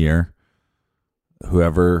every year,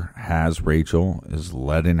 whoever has Rachel is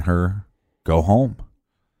letting her go home?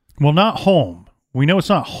 Well, not home. We know it's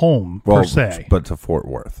not home per se. But to Fort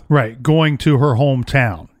Worth. Right, going to her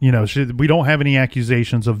hometown. We don't have any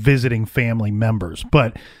accusations of visiting family members.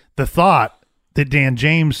 But the thought that Dan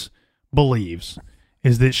James believes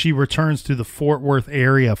is that she returns to the Fort Worth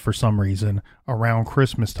area for some reason around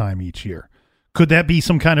Christmas time each year. Could that be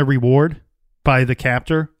some kind of reward by the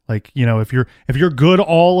captor? Like, if you're good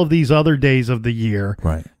all of these other days of the year,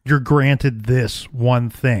 right, you're granted this one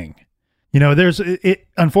thing.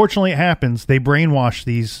 Unfortunately it happens. They brainwash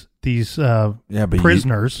these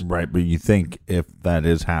prisoners. Right. But you think if that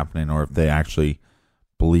is happening, or if they actually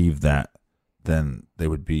believe that, then they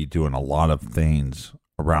would be doing a lot of things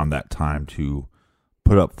around that time to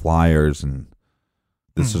put up flyers and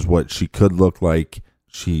this is what she could look like.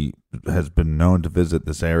 She has been known to visit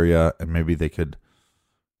this area, and maybe they could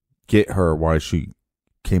get her while she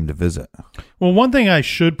came to visit. Well, one thing I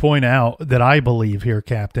should point out that I believe here,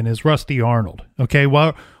 Captain, is Rusty Arnold. Okay,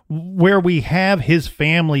 well, where we have his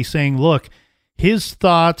family saying, look, his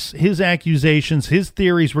thoughts, his accusations, his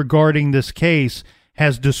theories regarding this case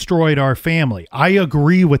has destroyed our family. I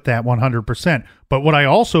agree with that 100%. But what I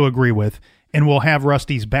also agree with, and we'll have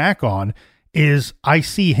Rusty's back on, is I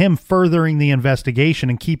see him furthering the investigation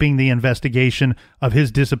and keeping the investigation of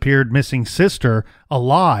his disappeared missing sister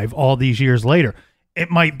alive all these years later. It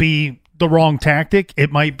might be the wrong tactic.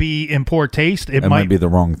 It might be in poor taste. It might be the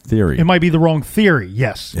wrong theory. It might be the wrong theory.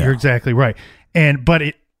 Yes, Yeah. You're exactly right. But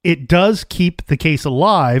it does keep the case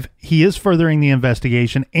alive. He is furthering the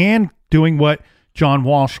investigation and doing what John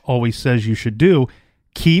Walsh always says you should do: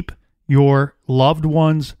 keep your loved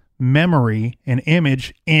one's memory and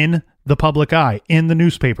image in the public eye, in the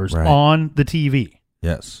newspapers, Right. on the TV.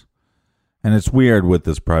 Yes. And it's weird with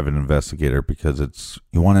this private investigator because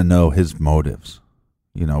you want to know his motives,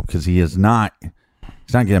 because he's not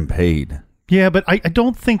getting paid. Yeah, but I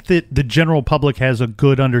don't think that the general public has a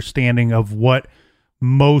good understanding of what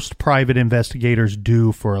most private investigators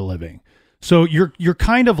do for a living. So you're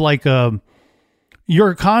kind of like you're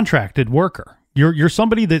a contracted worker. You're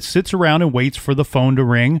somebody that sits around and waits for the phone to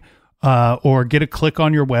ring or get a click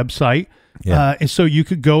on your website. Yeah. And so you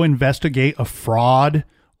could go investigate a fraud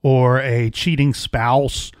or a cheating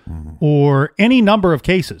spouse or any number of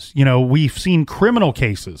cases. We've seen criminal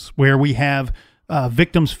cases where we have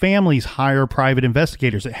victims' families hire private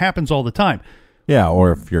investigators. It happens all the time. Yeah,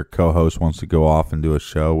 or if your co-host wants to go off and do a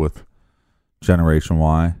show with Generation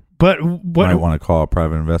Y, But you what? might want to call a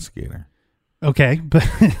private investigator. Okay, but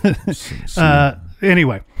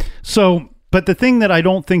anyway, but the thing that I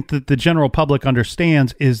don't think that the general public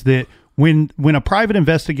understands is that when a private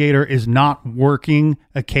investigator is not working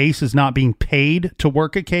a case, is not being paid to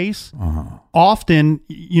work a case, often,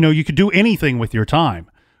 you could do anything with your time.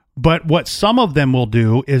 But what some of them will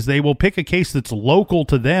do is they will pick a case that's local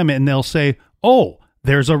to them and they'll say, oh,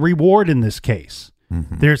 there's a reward in this case.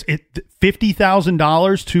 There's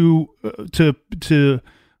 $50,000 to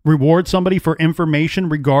reward somebody for information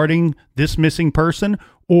regarding this missing person,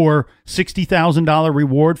 or $60,000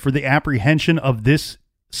 reward for the apprehension of this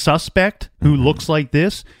suspect who looks like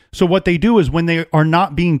this. So what they do is when they are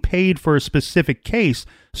not being paid for a specific case,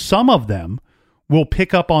 some of them will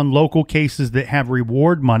pick up on local cases that have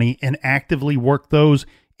reward money and actively work those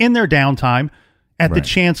in their downtime at the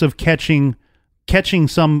chance of catching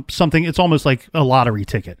something. It's almost like a lottery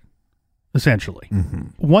ticket, essentially.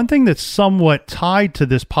 One thing that's somewhat tied to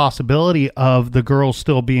this possibility of the girls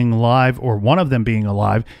still being alive, or one of them being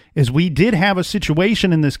alive, is we did have a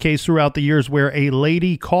situation in this case throughout the years where a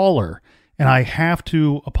lady caller, and I have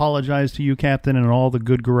to apologize to you, Captain, and all the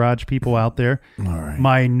good garage people out there. All right.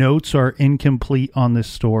 My notes are incomplete on this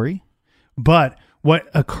story, but what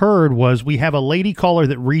occurred was we have a lady caller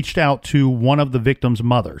that reached out to one of the victim's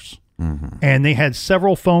mothers, and they had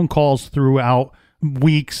several phone calls throughout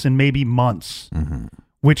weeks and maybe months,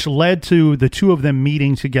 which led to the two of them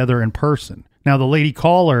meeting together in person. Now, the lady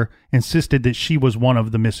caller insisted that she was one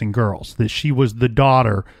of the missing girls, that she was the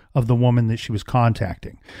daughter of the woman that she was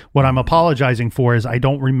contacting. What I'm apologizing for is I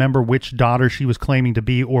don't remember which daughter she was claiming to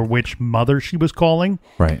be or which mother she was calling.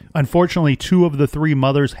 Right. Unfortunately, 2 of the 3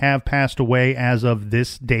 mothers have passed away as of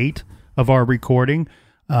this date of our recording.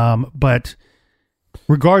 But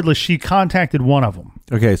regardless, she contacted one of them.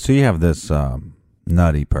 Okay, so you have this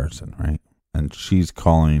nutty person, right? And she's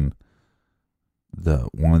calling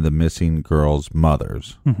one of the missing girls'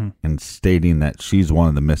 mothers and stating that she's one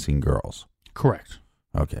of the missing girls. Correct.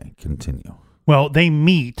 Okay, continue. Well, they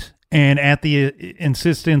meet, and at the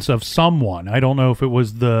insistence of someone, I don't know if it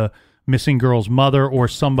was the missing girl's mother or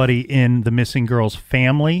somebody in the missing girl's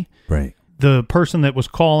family, Right. the person that was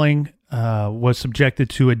calling was subjected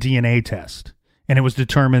to a DNA test, and it was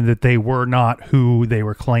determined that they were not who they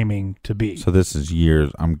were claiming to be. So this is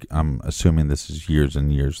years. I'm assuming this is years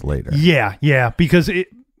and years later. Yeah, because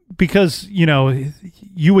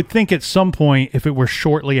you would think at some point, if it were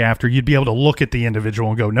shortly after, you'd be able to look at the individual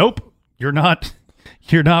and go, nope, you're not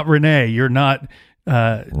Renee, you're not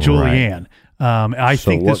Julianne. I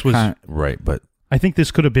think this was right, but I think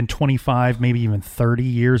this could have been 25, maybe even 30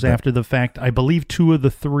 years after the fact. I believe 2 of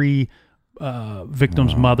the 3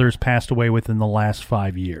 victims' mothers passed away within the last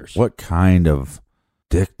 5 years. what kind of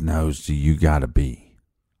dick nose do you got to be?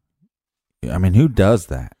 I mean, who does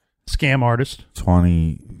that? Scam artist.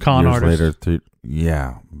 20 Con years artist. later,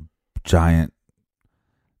 giant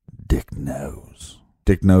dick nose.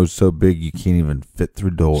 Dick nose so big you can't even fit through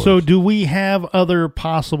doors. So do we have other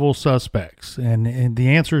possible suspects? And the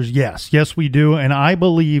answer is yes. Yes, we do. And I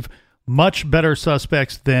believe much better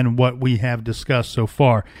suspects than what we have discussed so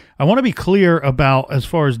far. I want to be clear about, as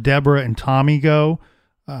far as Deborah and Tommy go,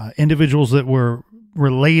 individuals that were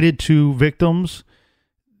related to victims.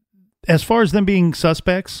 as far as them being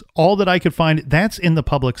suspects, all that I could find, that's in the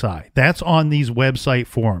public's eye. That's on these website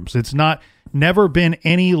forums. It's never been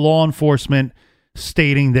any law enforcement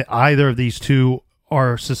stating that either of these two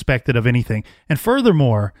are suspected of anything. And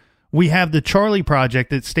furthermore, we have the Charlie Project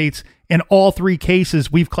that states in all three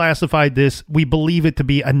cases, we've classified this, we believe it to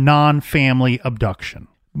be a non-family abduction.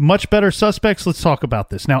 Much better suspects. Let's talk about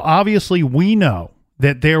this. Now, obviously, we know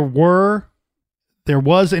that there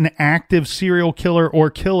was an active serial killer or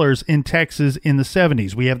killers in Texas in the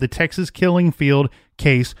 70s. We have the Texas Killing Field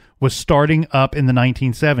case was starting up in the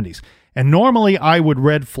 1970s. And normally I would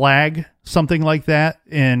red flag something like that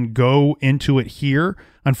and go into it here.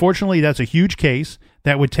 Unfortunately, that's a huge case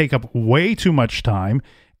that would take up way too much time.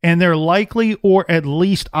 And they're likely, or at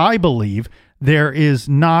least I believe, there is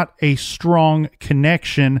not a strong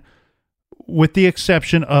connection with the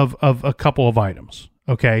exception of a couple of items.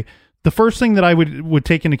 Okay. The first thing that I would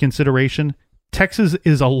take into consideration, Texas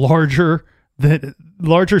is a larger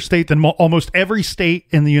state than almost every state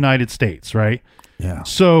in the United States, right? Yeah.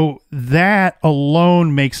 So that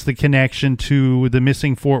alone makes the connection to the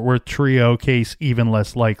missing Fort Worth trio case even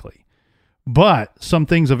less likely. But some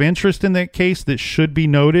things of interest in that case that should be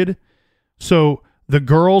noted. So the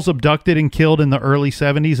girls abducted and killed in the early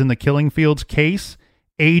 70s in the Killing Fields case,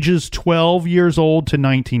 ages 12 years old to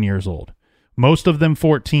 19 years old. Most of them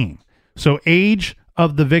 14. So age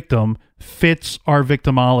of the victim fits our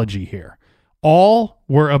victimology here. All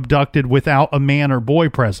were abducted without a man or boy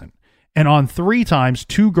present. And on 3 times,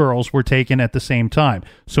 2 girls were taken at the same time.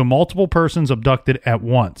 So multiple persons abducted at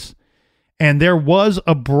once. And there was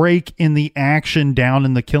a break in the action down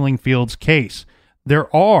in the Killing Fields case.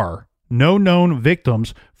 There are no known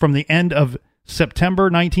victims from the end of September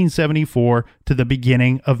 1974 to the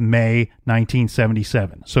beginning of May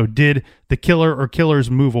 1977. So did the killer or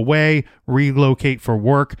killers move away, relocate for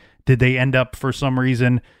work? Did they end up for some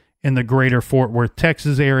reason in the greater Fort Worth,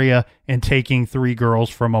 Texas area and taking 3 girls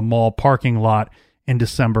from a mall parking lot in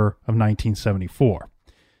December of 1974?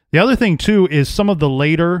 The other thing, too, is some of the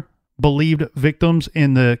later believed victims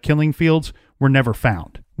in the Killing Fields were never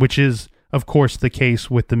found, which is, of course, the case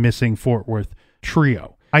with the missing Fort Worth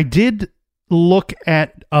trio. I did look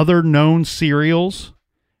at other known serials,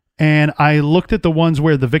 and I looked at the ones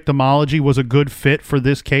where the victimology was a good fit for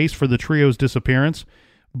this case, for the trio's disappearance,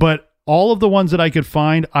 but all of the ones that I could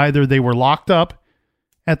find, either they were locked up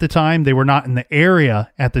at the time, they were not in the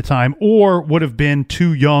area at the time, or would have been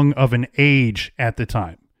too young of an age at the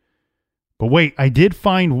time. But wait, I did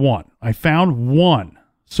find one. I found one.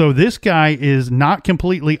 So this guy is not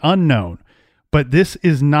completely unknown, but this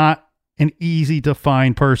is not an easy to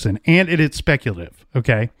find person, and it is speculative.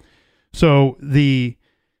 Okay. So the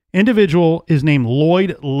individual is named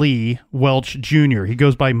Lloyd Lee Welch Jr. He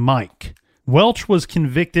goes by Mike. Welch was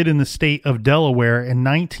convicted in the state of Delaware in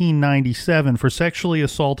 1997 for sexually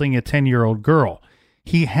assaulting a 10-year-old girl.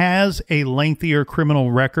 He has a lengthier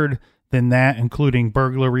criminal record than that, including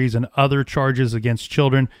burglaries and other charges against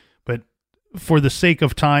children. But for the sake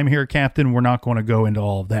of time here, Captain, we're not going to go into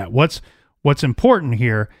all of that. What's important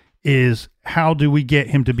here is how do we get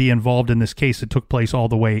him to be involved in this case that took place all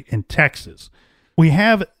the way in Texas? We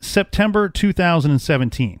have September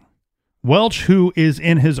 2017. Welch, who is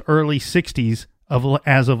in his early 60s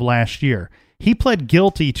as of last year, he pled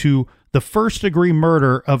guilty to the first-degree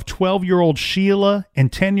murder of 12-year-old Sheila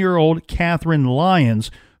and 10-year-old Catherine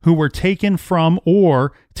Lyons, who were taken from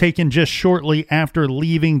or taken just shortly after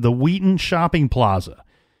leaving the Wheaton Shopping Plaza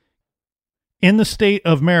in the state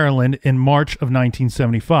of Maryland in March of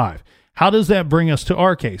 1975. How does that bring us to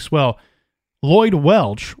our case? Well, Lloyd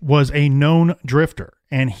Welch was a known drifter,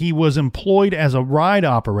 and he was employed as a ride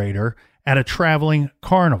operator at a traveling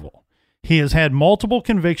carnival. He has had multiple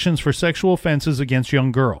convictions for sexual offenses against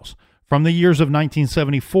young girls. From the years of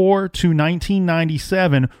 1974 to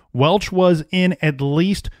 1997, Welch was in at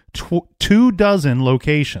least 2 dozen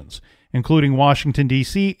locations, including Washington,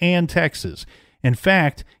 D.C. and Texas. In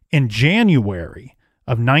fact, in January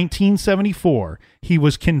of 1974, he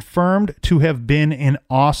was confirmed to have been in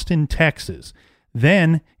Austin, Texas.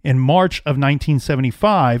 Then, in March of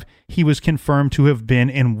 1975, he was confirmed to have been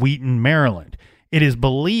in Wheaton, Maryland. It is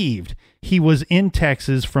believed he was in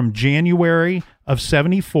Texas from January of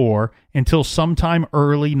 74 until sometime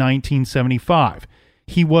early 1975.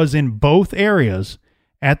 He was in both areas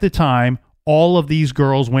at the time all of these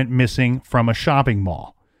girls went missing from a shopping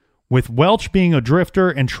mall. With Welch being a drifter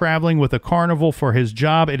and traveling with a carnival for his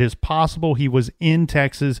job, it is possible he was in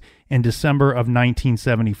Texas in December of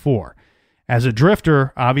 1974. As a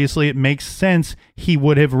drifter, obviously it makes sense he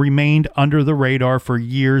would have remained under the radar for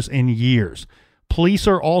years and years. Police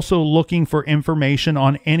are also looking for information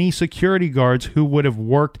on any security guards who would have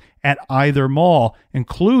worked at either mall,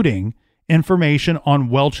 including information on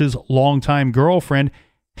Welch's longtime girlfriend,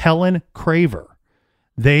 Helen Craver.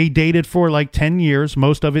 They dated for like 10 years,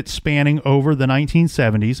 most of it spanning over the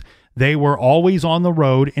 1970s. They were always on the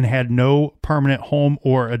road and had no permanent home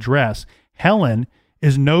or address. Helen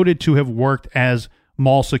is noted to have worked as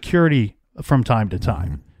mall security from time to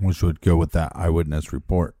time. Which would go with that eyewitness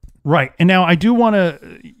report. Right. And now I do want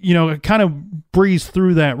to, kind of breeze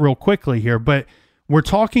through that real quickly here, but we're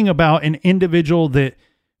talking about an individual that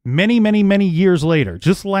many, many, many years later,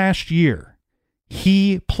 just last year,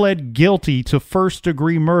 he pled guilty to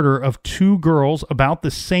first-degree murder of 2 girls about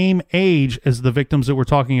the same age as the victims that we're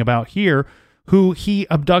talking about here, who he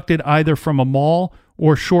abducted either from a mall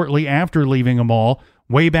or shortly after leaving a mall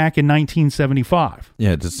way back in 1975.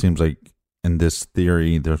 Yeah, it just seems like in this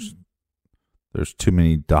theory, there's too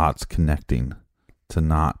many dots connecting to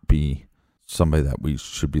not be somebody that we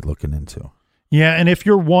should be looking into. Yeah, and if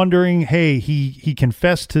you're wondering, hey, he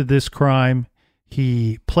confessed to this crime,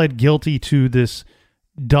 he pled guilty to this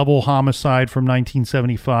double homicide from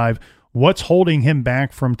 1975, what's holding him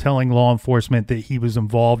back from telling law enforcement that he was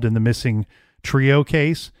involved in the missing trio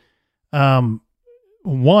case?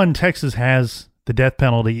 One, Texas has the death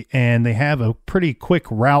penalty, and they have a pretty quick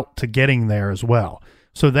route to getting there as well.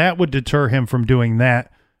 So that would deter him from doing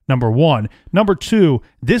that, number one. Number two,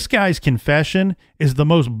 this guy's confession is the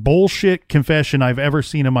most bullshit confession I've ever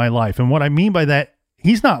seen in my life. And what I mean by that,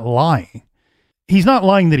 he's not lying. He's not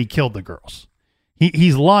lying that he killed the girls.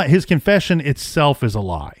 His confession itself is a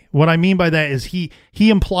lie. What I mean by that is he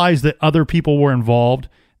implies that other people were involved,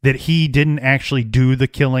 that he didn't actually do the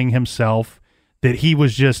killing himself, that he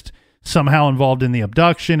was just somehow involved in the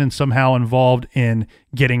abduction and somehow involved in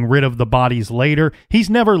getting rid of the bodies later. He's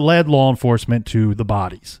never led law enforcement to the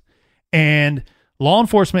bodies. And law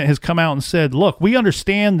enforcement has come out and said, look, we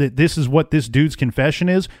understand that this is what this dude's confession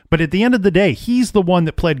is, but at the end of the day, he's the one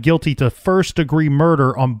that pled guilty to first-degree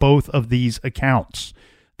murder on both of these accounts.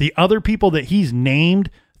 The other people that he's named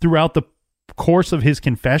throughout the course of his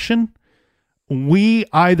confession, we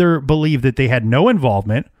either believe that they had no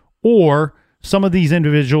involvement, or some of these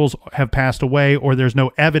individuals have passed away, or there's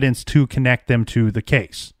no evidence to connect them to the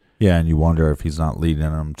case. Yeah, and you wonder if he's not leading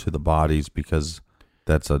them to the bodies because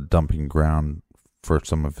that's a dumping ground for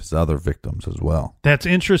some of his other victims as well. That's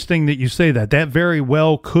interesting that you say that. That very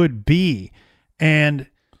well could be. And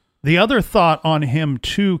the other thought on him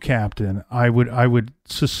too, Captain, I would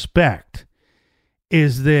suspect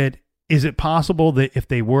is that, is it possible that if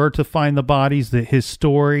they were to find the bodies, that his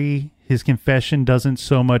story, his confession doesn't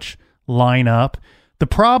so much line up? The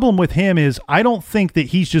problem with him is I don't think that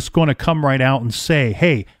he's just going to come right out and say,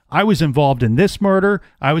 hey, I was involved in this murder,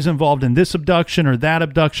 I was involved in this abduction or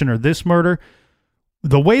this murder.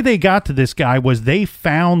 The way they got to this guy was they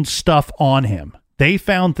found stuff on him. They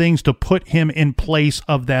found things to put him in place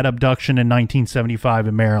of that abduction in 1975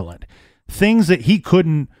 in Maryland. Things that he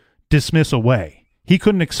couldn't dismiss away. He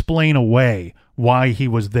couldn't explain away why he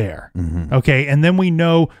was there. Mm-hmm. Okay. And then we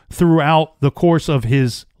know throughout the course of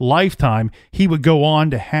his lifetime, he would go on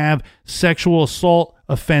to have sexual assault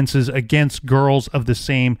offenses against girls of the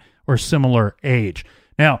same or similar age.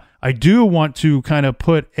 Now, I do want to kind of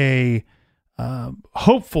put a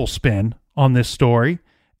hopeful spin on this story,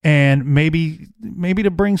 and maybe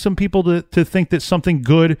to bring some people to think that something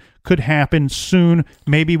good could happen soon.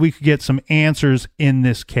 Maybe we could get some answers in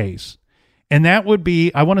this case. And that would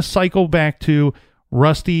be, I want to cycle back to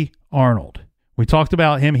Rusty Arnold. We talked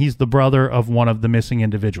about him. He's the brother of one of the missing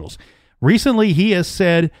individuals. Recently, he has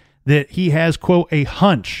said that he has, quote, a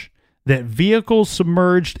hunch that vehicles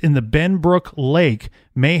submerged in the Benbrook Lake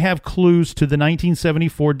may have clues to the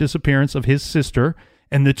 1974 disappearance of his sister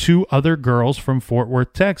and the 2 other girls from Fort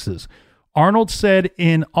Worth, Texas. Arnold said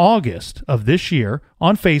in August of this year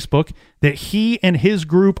on Facebook that he and his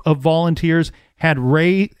group of volunteers had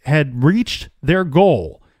reached their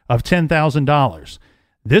goal of $10,000.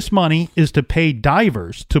 This money is to pay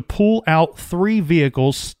divers to pull out 3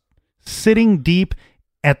 vehicles sitting deep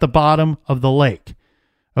at the bottom of the lake.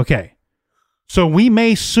 Okay, so we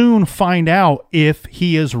may soon find out if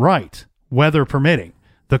he is right, weather permitting.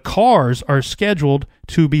 The cars are scheduled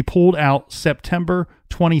to be pulled out September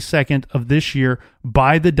 22nd of this year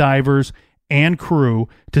by the divers and crew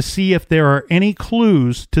to see if there are any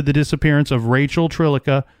clues to the disappearance of Rachel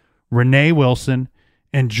Trillica, Renee Wilson,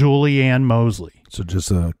 and Julianne Mosley. So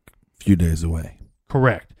just a few days away.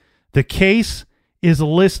 Correct. The case is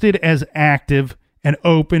listed as active and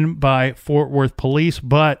open by Fort Worth police,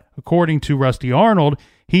 but according to Rusty Arnold,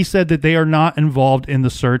 he said that they are not involved in the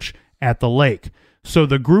search at the lake. So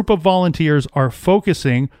the group of volunteers are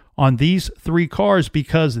focusing on these 3 cars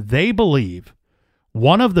because they believe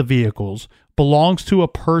one of the vehicles belongs to a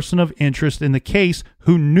person of interest in the case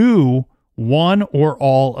who knew one or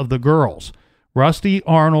all of the girls. Rusty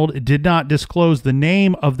Arnold did not disclose the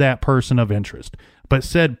name of that person of interest, but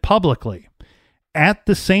said publicly, "At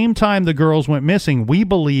the same time the girls went missing, we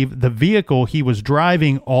believe the vehicle he was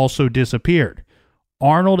driving also disappeared."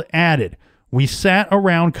 Arnold added, "We sat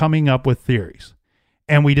around coming up with theories,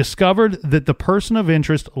 and we discovered that the person of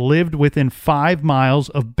interest lived within 5 miles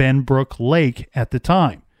of Benbrook Lake at the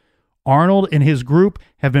time. Arnold and his group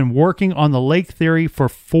have been working on the lake theory for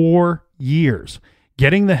 4 years,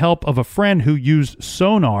 getting the help of a friend who used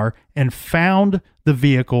sonar and found the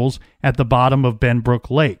vehicles at the bottom of Benbrook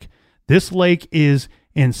Lake. This lake is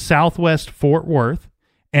in southwest Fort Worth,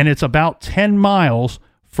 and it's about 10 miles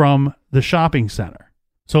from the shopping center."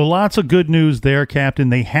 So lots of good news there, Captain.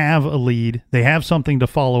 They have a lead. They have something to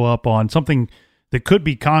follow up on, something that could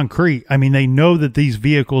be concrete. I mean, they know that these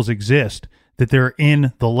vehicles exist, that they're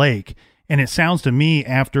in the lake. And it sounds to me,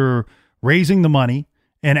 after raising the money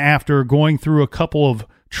and after going through a couple of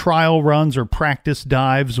trial runs or practice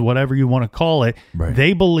dives, whatever you want to call it, right,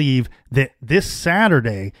 they believe that this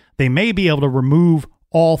Saturday they may be able to remove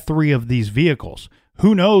all 3 of these vehicles.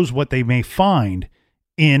 Who knows what they may find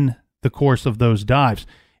in the course of those dives.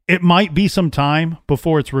 It might be some time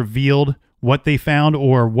before it's revealed what they found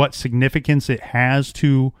or what significance it has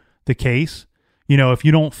to the case. You know, if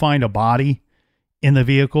you don't find a body in the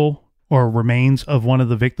vehicle or remains of one of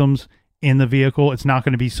the victims in the vehicle, it's not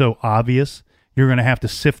going to be so obvious. You're going to have to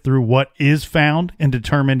sift through what is found and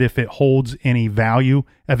determine if it holds any value,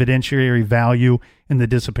 evidentiary value, in the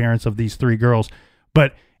disappearance of these 3 girls.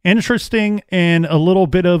 But interesting, and a little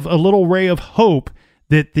ray of hope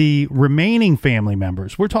that the remaining family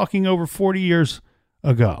members, we're talking over 40 years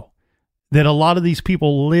ago, that a lot of these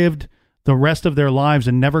people lived the rest of their lives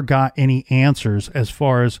and never got any answers as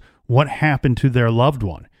far as what happened to their loved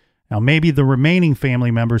one. Now, maybe the remaining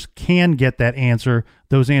family members can get that answer,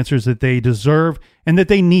 those answers that they deserve and that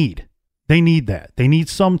they need. They need that. They need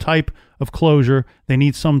some type of closure. They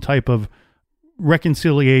need some type of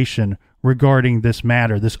reconciliation regarding this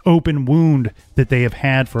matter, this open wound that they have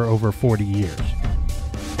had for over 40 years.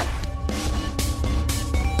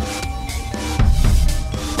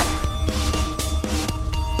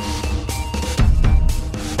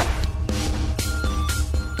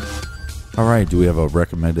 All right, do we have a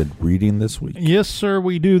recommended reading this week? Yes, sir,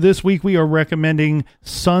 we do. This week we are recommending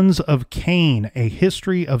Sons of Cain, A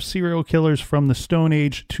History of Serial Killers from the Stone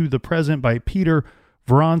Age to the Present by Peter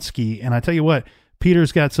Vronsky. And I tell you what,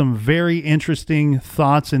 Peter's got some very interesting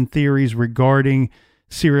thoughts and theories regarding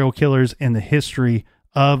serial killers and the history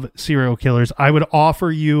of serial killers. I would offer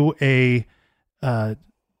you a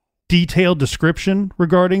detailed description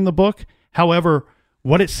regarding the book. However,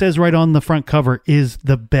 what it says right on the front cover is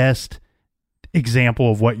the best example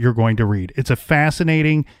of what you're going to read. It's a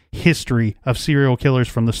fascinating history of serial killers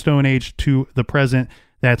from the Stone Age to the present.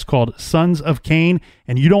 That's called Sons of Cain,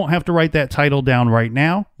 and you don't have to write that title down right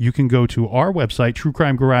now. You can go to our website,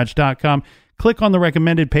 truecrimegarage.com, click on the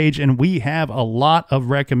recommended page, and we have a lot of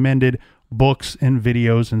recommended books and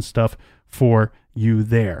videos and stuff for you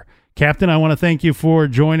there. Captain, I want to thank you for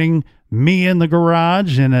joining me in the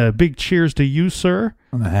garage, and a big cheers to you, sir.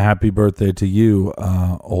 And a happy birthday to you,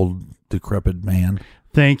 old decrepit man.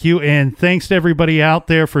 Thank you, and thanks to everybody out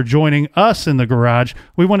there for joining us in the garage.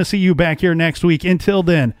 We want to see you back here next week. Until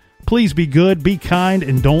then, please be good, be kind,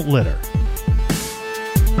 and don't litter.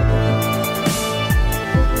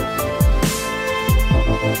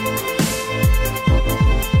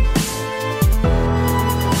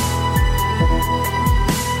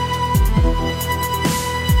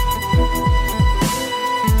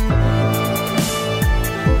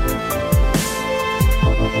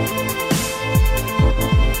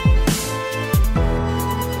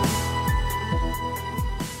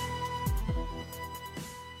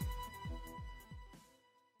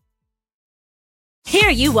 Here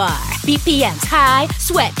you are, BPMs high,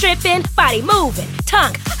 sweat dripping, body moving,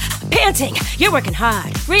 tongue panting. You're working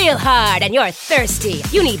hard, real hard, and you're thirsty.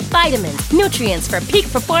 You need vitamins, nutrients for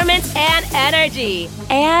peak performance and energy.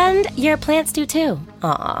 And your plants do too.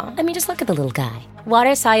 Aw, I mean, just look at the little guy.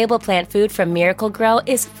 Water-soluble plant food from Miracle-Gro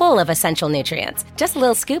is full of essential nutrients. Just a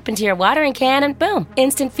little scoop into your watering can and boom,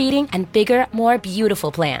 instant feeding and bigger, more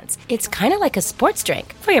beautiful plants. It's kind of like a sports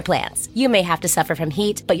drink for your plants. You may have to suffer from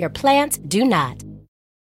heat, but your plants do not.